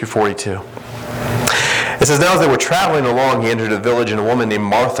 38 through 42. It says, now as they were traveling along, he entered a village, and a woman named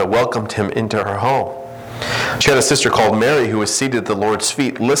Martha welcomed him into her home. She had a sister called Mary who was seated at the Lord's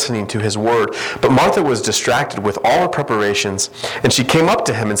feet, listening to his word. But Martha was distracted with all her preparations, and she came up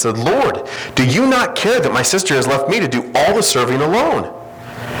to him and said, Lord, do you not care that my sister has left me to do all the serving alone?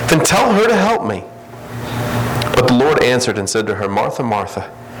 Then tell her to help me. But the Lord answered and said to her, Martha, Martha,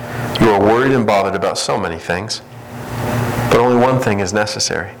 you are worried and bothered about so many things. But only one thing is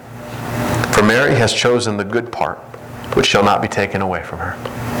necessary. For Mary has chosen the good part, which shall not be taken away from her.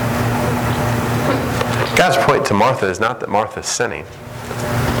 God's point to Martha is not that Martha's sinning.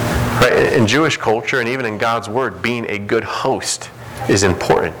 Right? In Jewish culture and even in God's word, being a good host is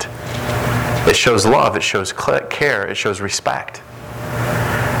important. It shows love, it shows care, it shows respect.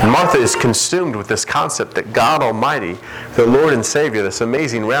 And Martha is consumed with this concept that God Almighty, the Lord and Savior, this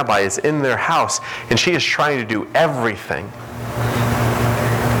amazing rabbi, is in their house, and she is trying to do everything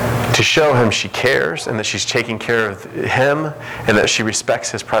to show him she cares and that she's taking care of him and that she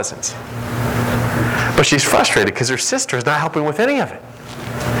respects his presence. But she's frustrated because her sister is not helping with any of it.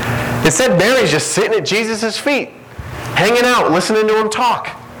 Instead, Mary's just sitting at Jesus' feet, hanging out, listening to him talk.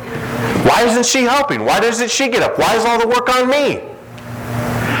 Why isn't she helping? Why doesn't she get up? Why is all the work on me?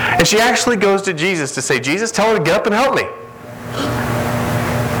 And she actually goes to Jesus to say, Jesus, tell her to get up and help me.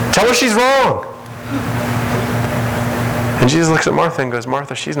 Tell her she's wrong. And Jesus looks at Martha and goes,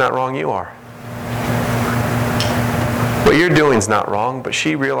 Martha, she's not wrong, you are. What you're doing is not wrong, but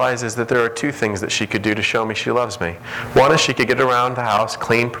she realizes that there are 2 things that she could do to show me she loves me. One is she could get around the house,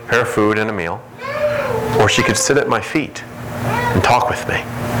 clean, prepare food and a meal, or she could sit at my feet and talk with me.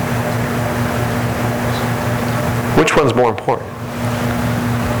 Which one's more important?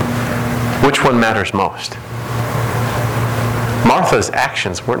 Which one matters most? Martha's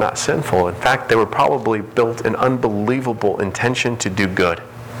actions were not sinful. In fact, they were probably built in unbelievable intention to do good.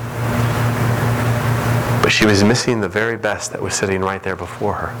 But she was missing the very best that was sitting right there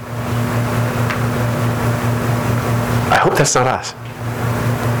before her. I hope that's not us.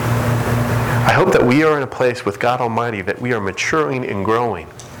 I hope that we are in a place with God Almighty that we are maturing and growing.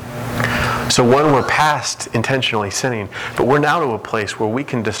 So when we're past intentionally sinning, but we're now to a place where we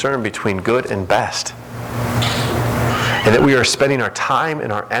can discern between good and best. And that we are spending our time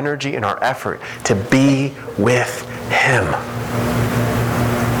and our energy and our effort to be with Him.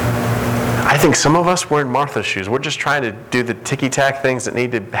 I think some of us, we're in Martha's shoes. We're just trying to do the ticky-tack things that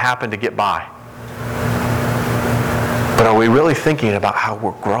need to happen to get by. But are we really thinking about how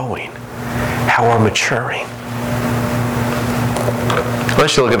we're growing? How we're maturing? I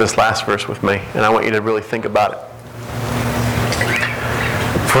want you to look at this last verse with me, and I want you to really think about it.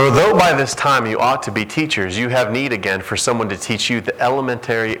 For though by this time you ought to be teachers, you have need again for someone to teach you the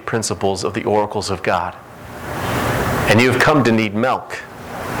elementary principles of the oracles of God. And you have come to need milk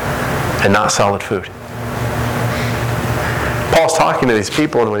and not solid food. Paul's talking to these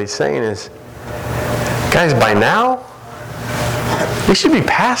people, and what he's saying is, guys, by now, we should be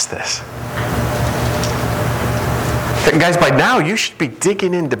past this. Guys, by now, you should be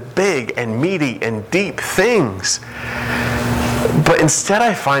digging into big and meaty and deep things. But instead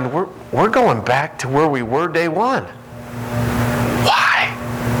I find we're going back to where we were day one. Why?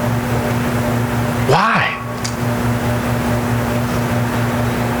 Why?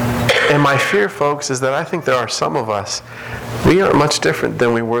 And my fear, folks, is that I think there are some of us, we aren't much different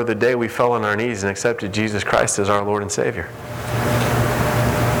than we were the day we fell on our knees and accepted Jesus Christ as our Lord and Savior.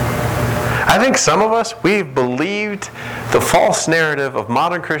 I think some of us, we've believed the false narrative of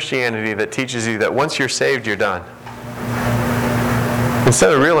modern Christianity that teaches you that once you're saved, you're done.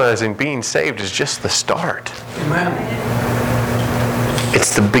 Instead of realizing being saved is just the start. Amen.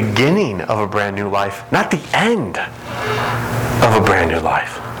 It's the beginning of a brand new life, not the end of a brand new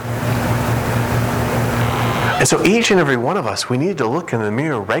life. And so each and every one of us, we need to look in the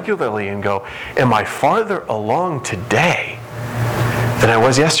mirror regularly and go, am I farther along today than I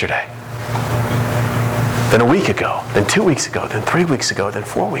was yesterday? Than a week ago, than 2 weeks ago, than 3 weeks ago, than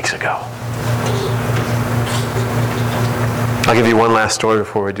 4 weeks ago? I'll give you one last story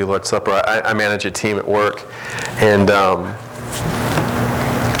before we do Lord's Supper. I manage a team at work, and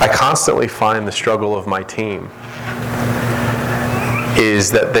I constantly find the struggle of my team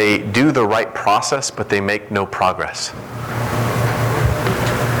is that they do the right process, but they make no progress.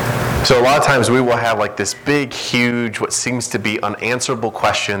 So a lot of times we will have like this big, huge, what seems to be unanswerable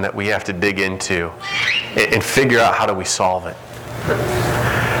question that we have to dig into and figure out how do we solve it.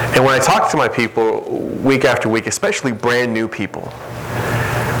 And when I talk to my people week after week, especially brand new people,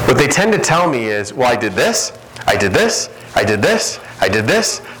 what they tend to tell me is, well, I did this, I did this, I did this, I did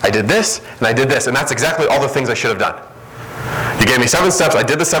this, I did this, and I did this, and that's exactly all the things I should have done. You gave me 7 steps, I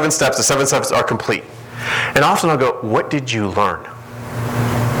did the 7 steps, the 7 steps are complete. And often I'll go, what did you learn?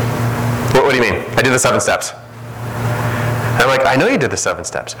 What do you mean? I did the 7 steps. And I'm like, I know you did the 7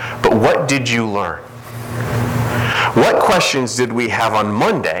 steps, but what did you learn? What questions did we have on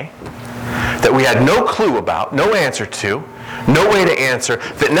Monday that we had no clue about, no answer to, no way to answer,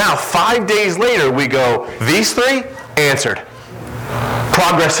 that now 5 days later we go, these 3 answered.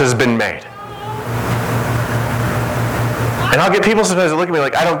 Progress has been made. And I'll get people sometimes that look at me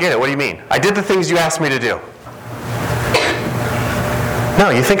like, I don't get it. What do you mean? I did the things you asked me to do. No,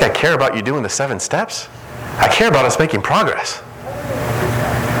 you think I care about you doing the 7 steps? I care about us making progress.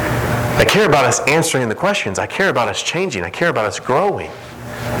 I care about us answering the questions. I care about us changing. I care about us growing.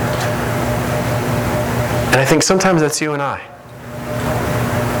 And I think sometimes that's you and I.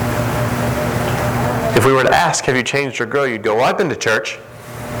 If we were to ask, have you changed or grown? You'd go, well, I've been to church.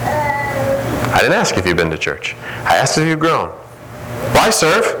 I didn't ask if you've been to church. I asked if you've grown. Well, I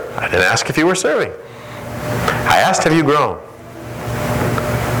serve. I didn't ask if you were serving. I asked, have you grown?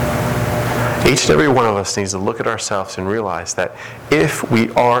 Each and every one of us needs to look at ourselves and realize that if we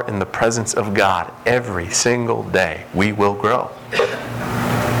are in the presence of God every single day, we will grow.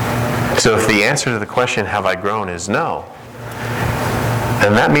 So if the answer to the question, have I grown, is no,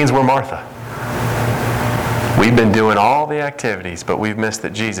 then that means we're Martha. We've been doing all the activities, but we've missed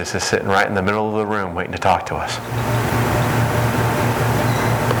that Jesus is sitting right in the middle of the room waiting to talk to us.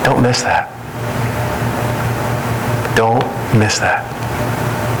 Don't miss that. Don't miss that.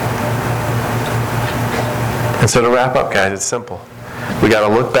 And so to wrap up, guys, it's simple. We got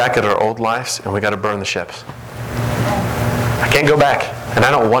to look back at our old lives and we got to burn the ships. I can't go back, and I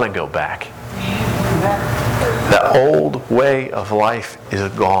don't want to go back. That old way of life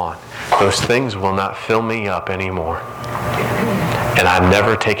is gone. Those things will not fill me up anymore. And I'm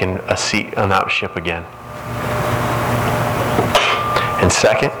never taking a seat on that ship again. And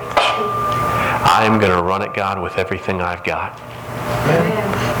second, I'm going to run at God with everything I've got.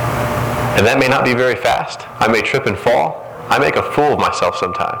 And that may not be very fast. I may trip and fall. I make a fool of myself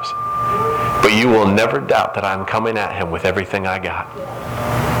sometimes. But you will never doubt that I'm coming at Him with everything I got.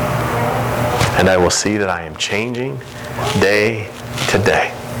 And I will see that I am changing day to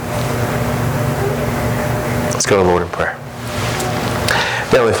day. Let's go to the Lord in prayer.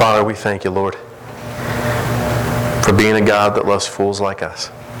 Heavenly Father, we thank you, Lord, for being a God that loves fools like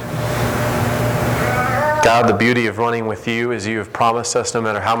us. God, the beauty of running with you is you have promised us no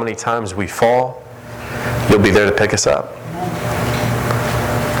matter how many times we fall, you'll be there to pick us up.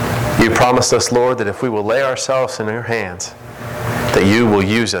 You promised us, Lord, that if we will lay ourselves in your hands, that you will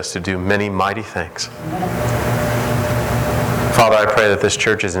use us to do many mighty things. Father, I pray that this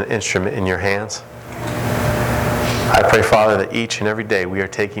church is an instrument in your hands. I pray, Father, that each and every day we are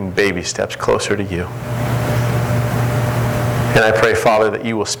taking baby steps closer to you. And I pray, Father, that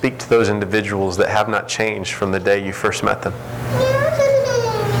you will speak to those individuals that have not changed from the day you first met them.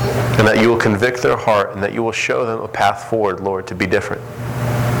 And that you will convict their heart and that you will show them a path forward, Lord, to be different.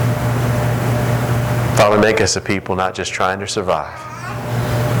 Father, make us a people not just trying to survive,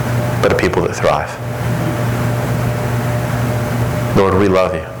 but a people that thrive. Lord, we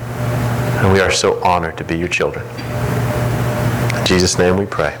love you, and we are so honored to be your children. In Jesus' name we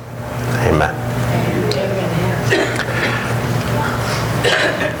pray. Amen.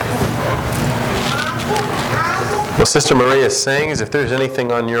 Well, Sister Maria sings. If there's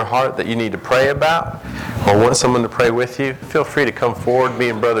anything on your heart that you need to pray about or want someone to pray with you, feel free to come forward. Me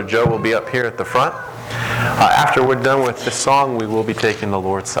and Brother Joe will be up here at the front. After we're done with this song, we will be taking the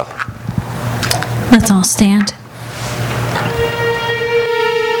Lord's Supper. Let's all stand.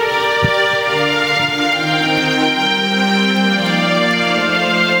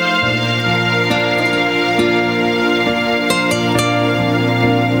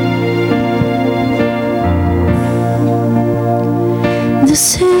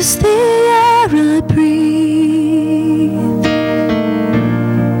 This is the air I breathe.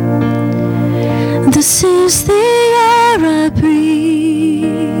 This is the air I breathe.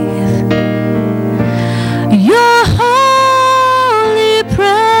 Your holy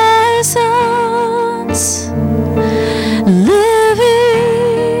presence living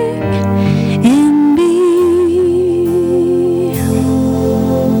in me.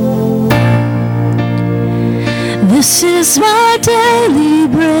 This is my daily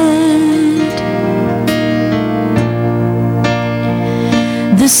bread.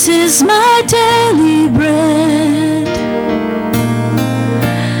 This is my daily bread.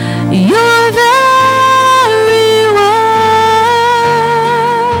 Your very word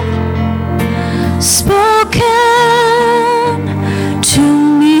spoken to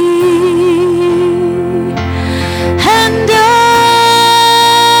me, and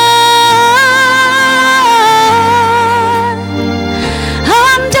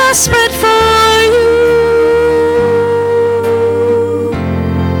I'm desperate for you,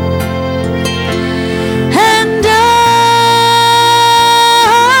 and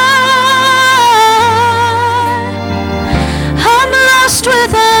I'm lost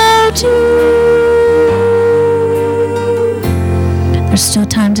without you. There's still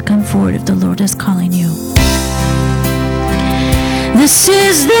time to come forward if the Lord is calling you. This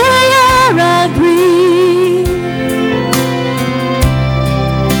is the air I breathe.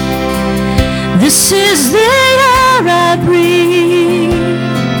 This is the air I breathe.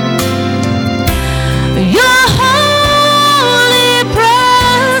 Your holy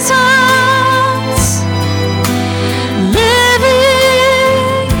presence living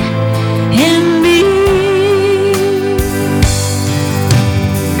in me.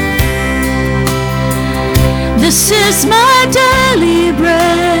 This is my daily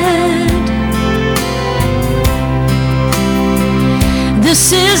bread.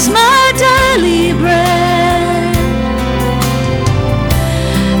 This is my daily bread.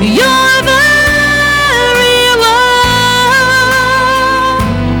 Your very word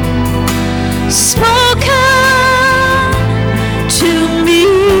spoken to me,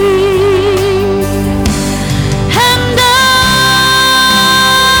 and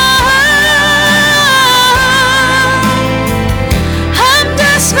I'm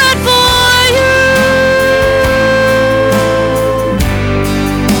desperate for you,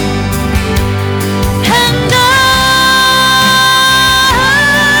 and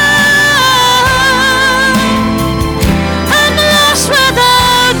I'm lost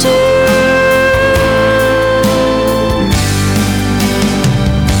without you,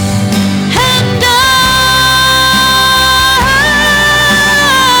 and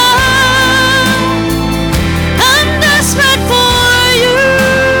I'm desperate for you,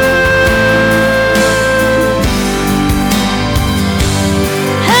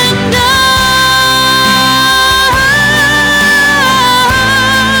 and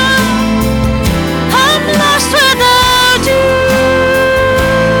I'm lost without you.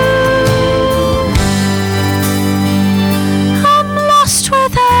 I'm lost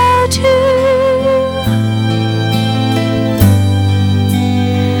without you.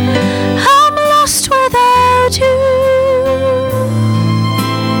 I'm lost without you.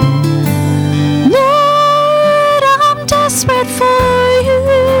 Lord, I'm desperate for you.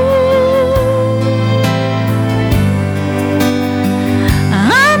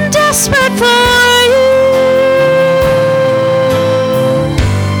 I'm desperate for you.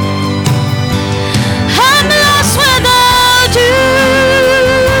 I'm lost without you.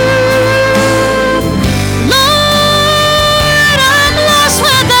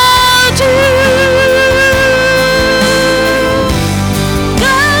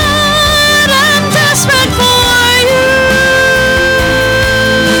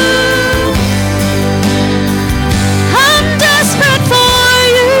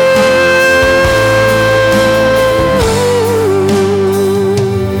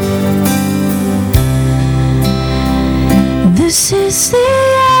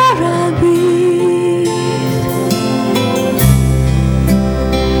 air I breathe.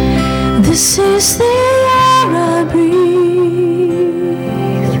 This is the air I breathe.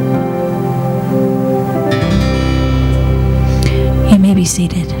 You may be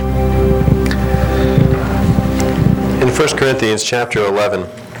seated. In 1 Corinthians chapter 11,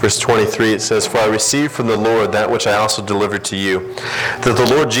 verse 23, it says, "For I received from the Lord that which I also delivered to you, that the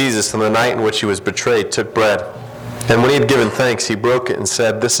Lord Jesus, on the night in which he was betrayed, took bread. And when he had given thanks, he broke it and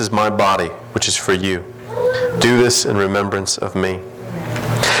said, 'This is my body, which is for you. Do this in remembrance of me.'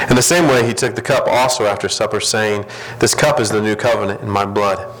 In the same way, he took the cup also after supper, saying, 'This cup is the new covenant in my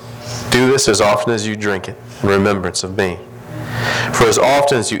blood. Do this as often as you drink it in remembrance of me. For as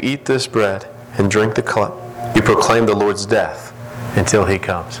often as you eat this bread and drink the cup, you proclaim the Lord's death until he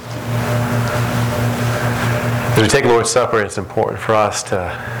comes.'" As we take Lord's Supper, it's important for us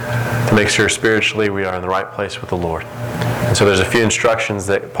to make sure spiritually we are in the right place with the Lord. And so there's a few instructions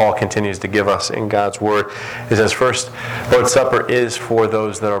that Paul continues to give us in God's Word. He says, first, Lord's Supper is for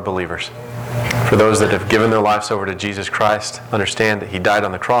those that are believers. For those that have given their lives over to Jesus Christ, understand that he died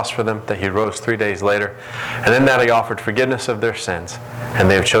on the cross for them, that he rose 3 days later, and in that he offered forgiveness of their sins, and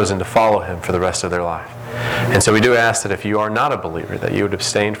they have chosen to follow him for the rest of their life. And so we do ask that if you are not a believer, that you would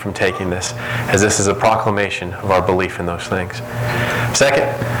abstain from taking this, as this is a proclamation of our belief in those things. Second,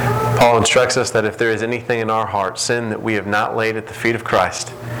 Paul instructs us that if there is anything in our heart, sin that we have not laid at the feet of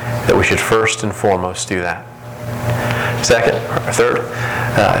Christ, that we should first and foremost do that. Third,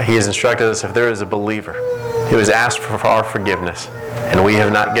 he has instructed us if there is a believer who has asked for our forgiveness and we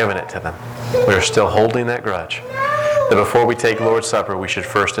have not given it to them, we are still holding that grudge, that before we take Lord's Supper, we should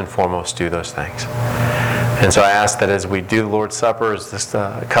first and foremost do those things. And so I ask that as we do the Lord's Supper, as this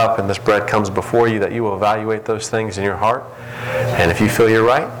cup and this bread comes before you, that you will evaluate those things in your heart. And if you feel you're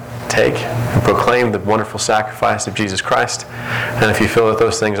right, take and proclaim the wonderful sacrifice of Jesus Christ. And if you feel that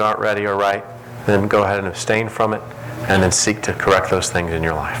those things aren't ready or right, then go ahead and abstain from it, and then seek to correct those things in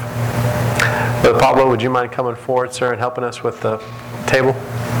your life. Brother Pablo, would you mind coming forward, sir, and helping us with the table?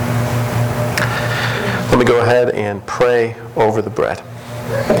 Let me go ahead and pray over the bread.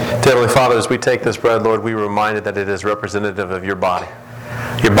 Dear Heavenly Father, as we take this bread, Lord, we are reminded that it is representative of your body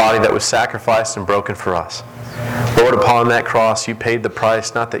that was sacrificed and broken for us. Lord, upon that cross, you paid the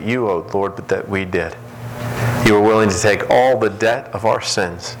price, not that you owed, Lord, but that we did. You were willing to take all the debt of our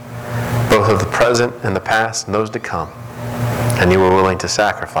sins, both of the present and the past and those to come, and you were willing to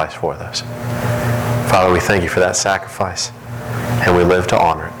sacrifice for those. Father, we thank you for that sacrifice, and we live to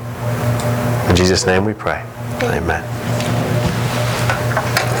honor it. In Jesus' name we pray. Amen.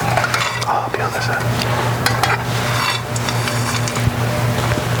 I'll be on this side.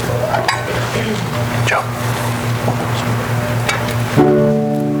 Joe.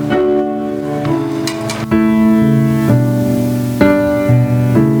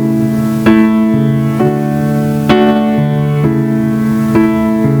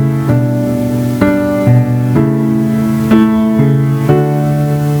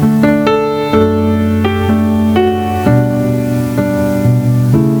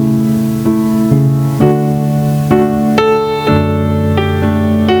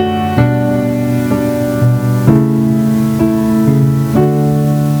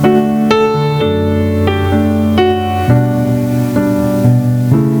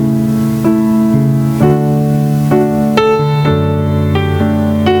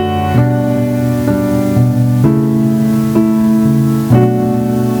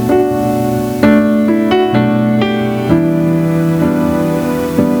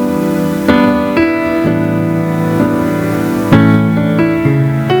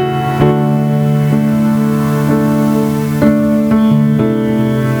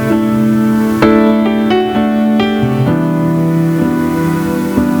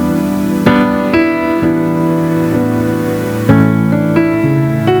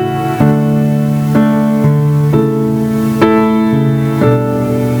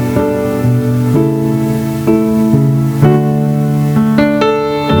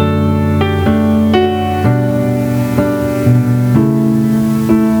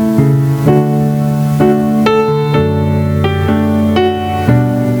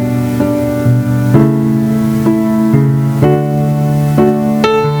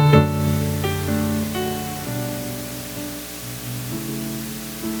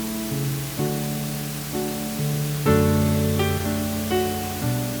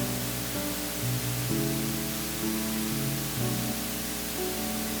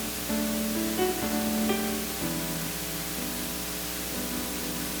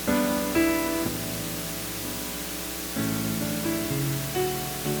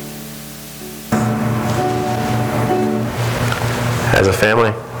 As a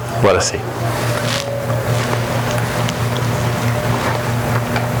family, Let us see.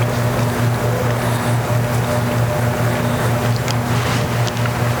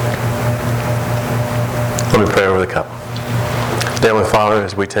 Let me pray over the cup. Dear Heavenly Father,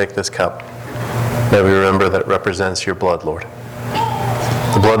 as we take this cup, may we remember that it represents your blood, Lord.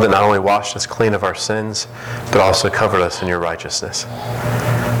 The blood that not only washed us clean of our sins, but also covered us in your righteousness.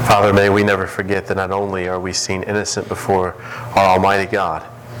 Father, may we never forget that not only are we seen innocent before our Almighty God,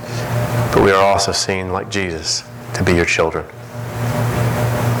 but we are also seen, like Jesus, to be your children.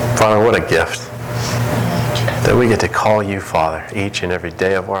 Father, what a gift that we get to call you Father each and every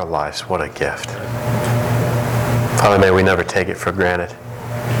day of our lives. What a gift. Father, may we never take it for granted,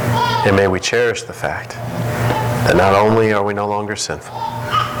 and may we cherish the fact that not only are we no longer sinful,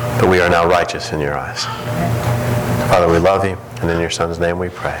 but we are now righteous in your eyes. Father, we love you, and in your Son's name we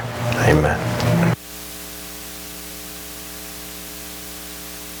pray. Amen.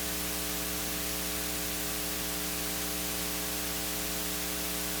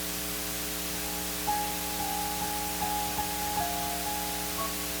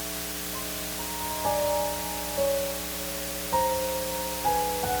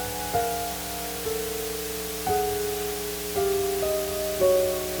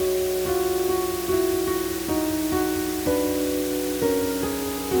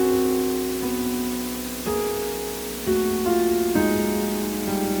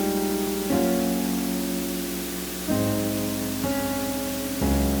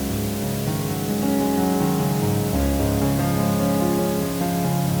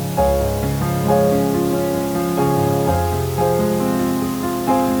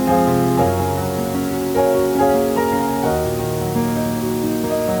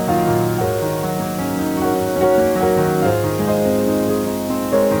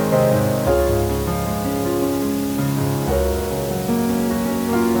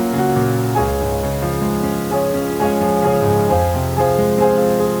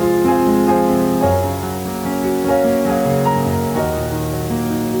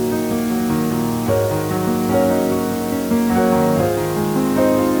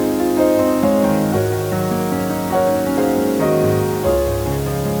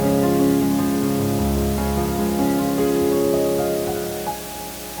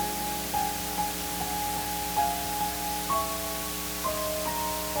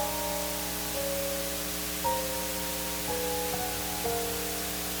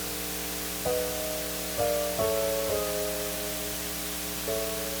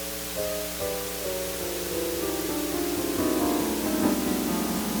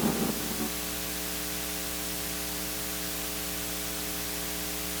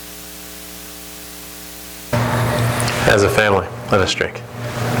 As a family, let us drink.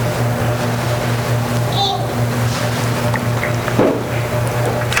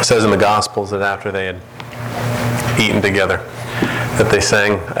 It says in the Gospels that after they had eaten together, that they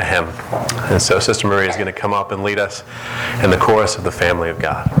sang a hymn. And so Sister Maria is going to come up and lead us in the chorus of the family of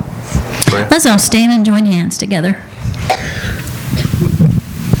God. Maria? Let's all stand and join hands together.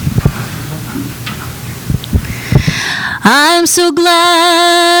 I'm so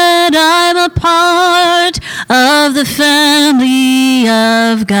glad I'm a part of the family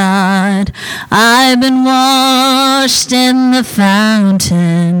of God. I've been washed in the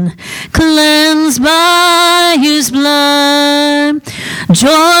fountain, cleansed by his blood.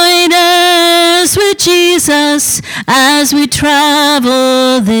 Join us with Jesus as we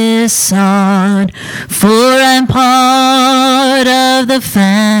travel this sod, for I'm part of the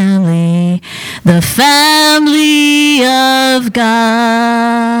family of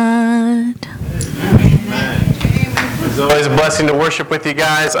God. It's always a blessing to worship with you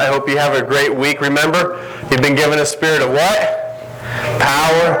guys. I hope you have a great week. Remember, you've been given a spirit of what?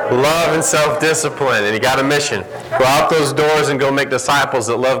 Power, love, and self-discipline. And you got a mission. Go out those doors and go make disciples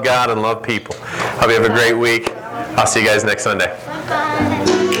that love God and love people. Hope you have a great week. I'll see you guys next Sunday.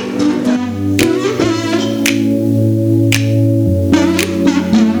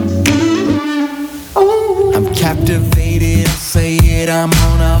 I'm captivated, I say it, I'm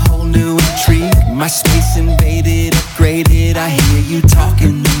on a whole new intrigue. My space invaded, upgraded, I hear you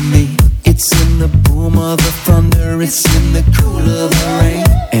talking to me. It's in the boom of the thunder, it's in the cool of the rain.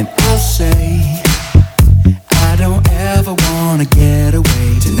 And I'll say, I don't ever wanna get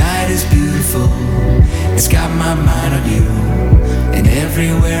away. Tonight is beautiful, it's got my mind on you. And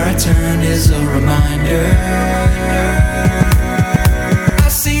everywhere I turn is a reminder. I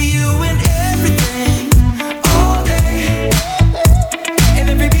see you in everything, all day. And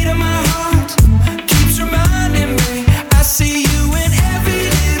every beat of my heart keeps reminding me. I see you in every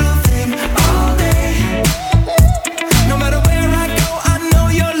little thing, all day. No matter where I go,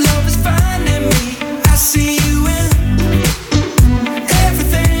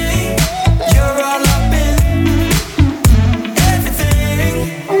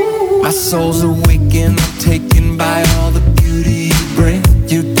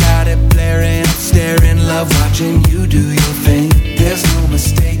 love watching you do your thing. There's no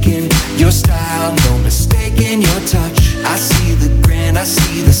mistaking your style, no mistaking your touch. I see the grand, I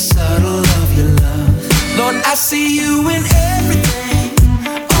see the subtle of your love. Lord, I see you in everything.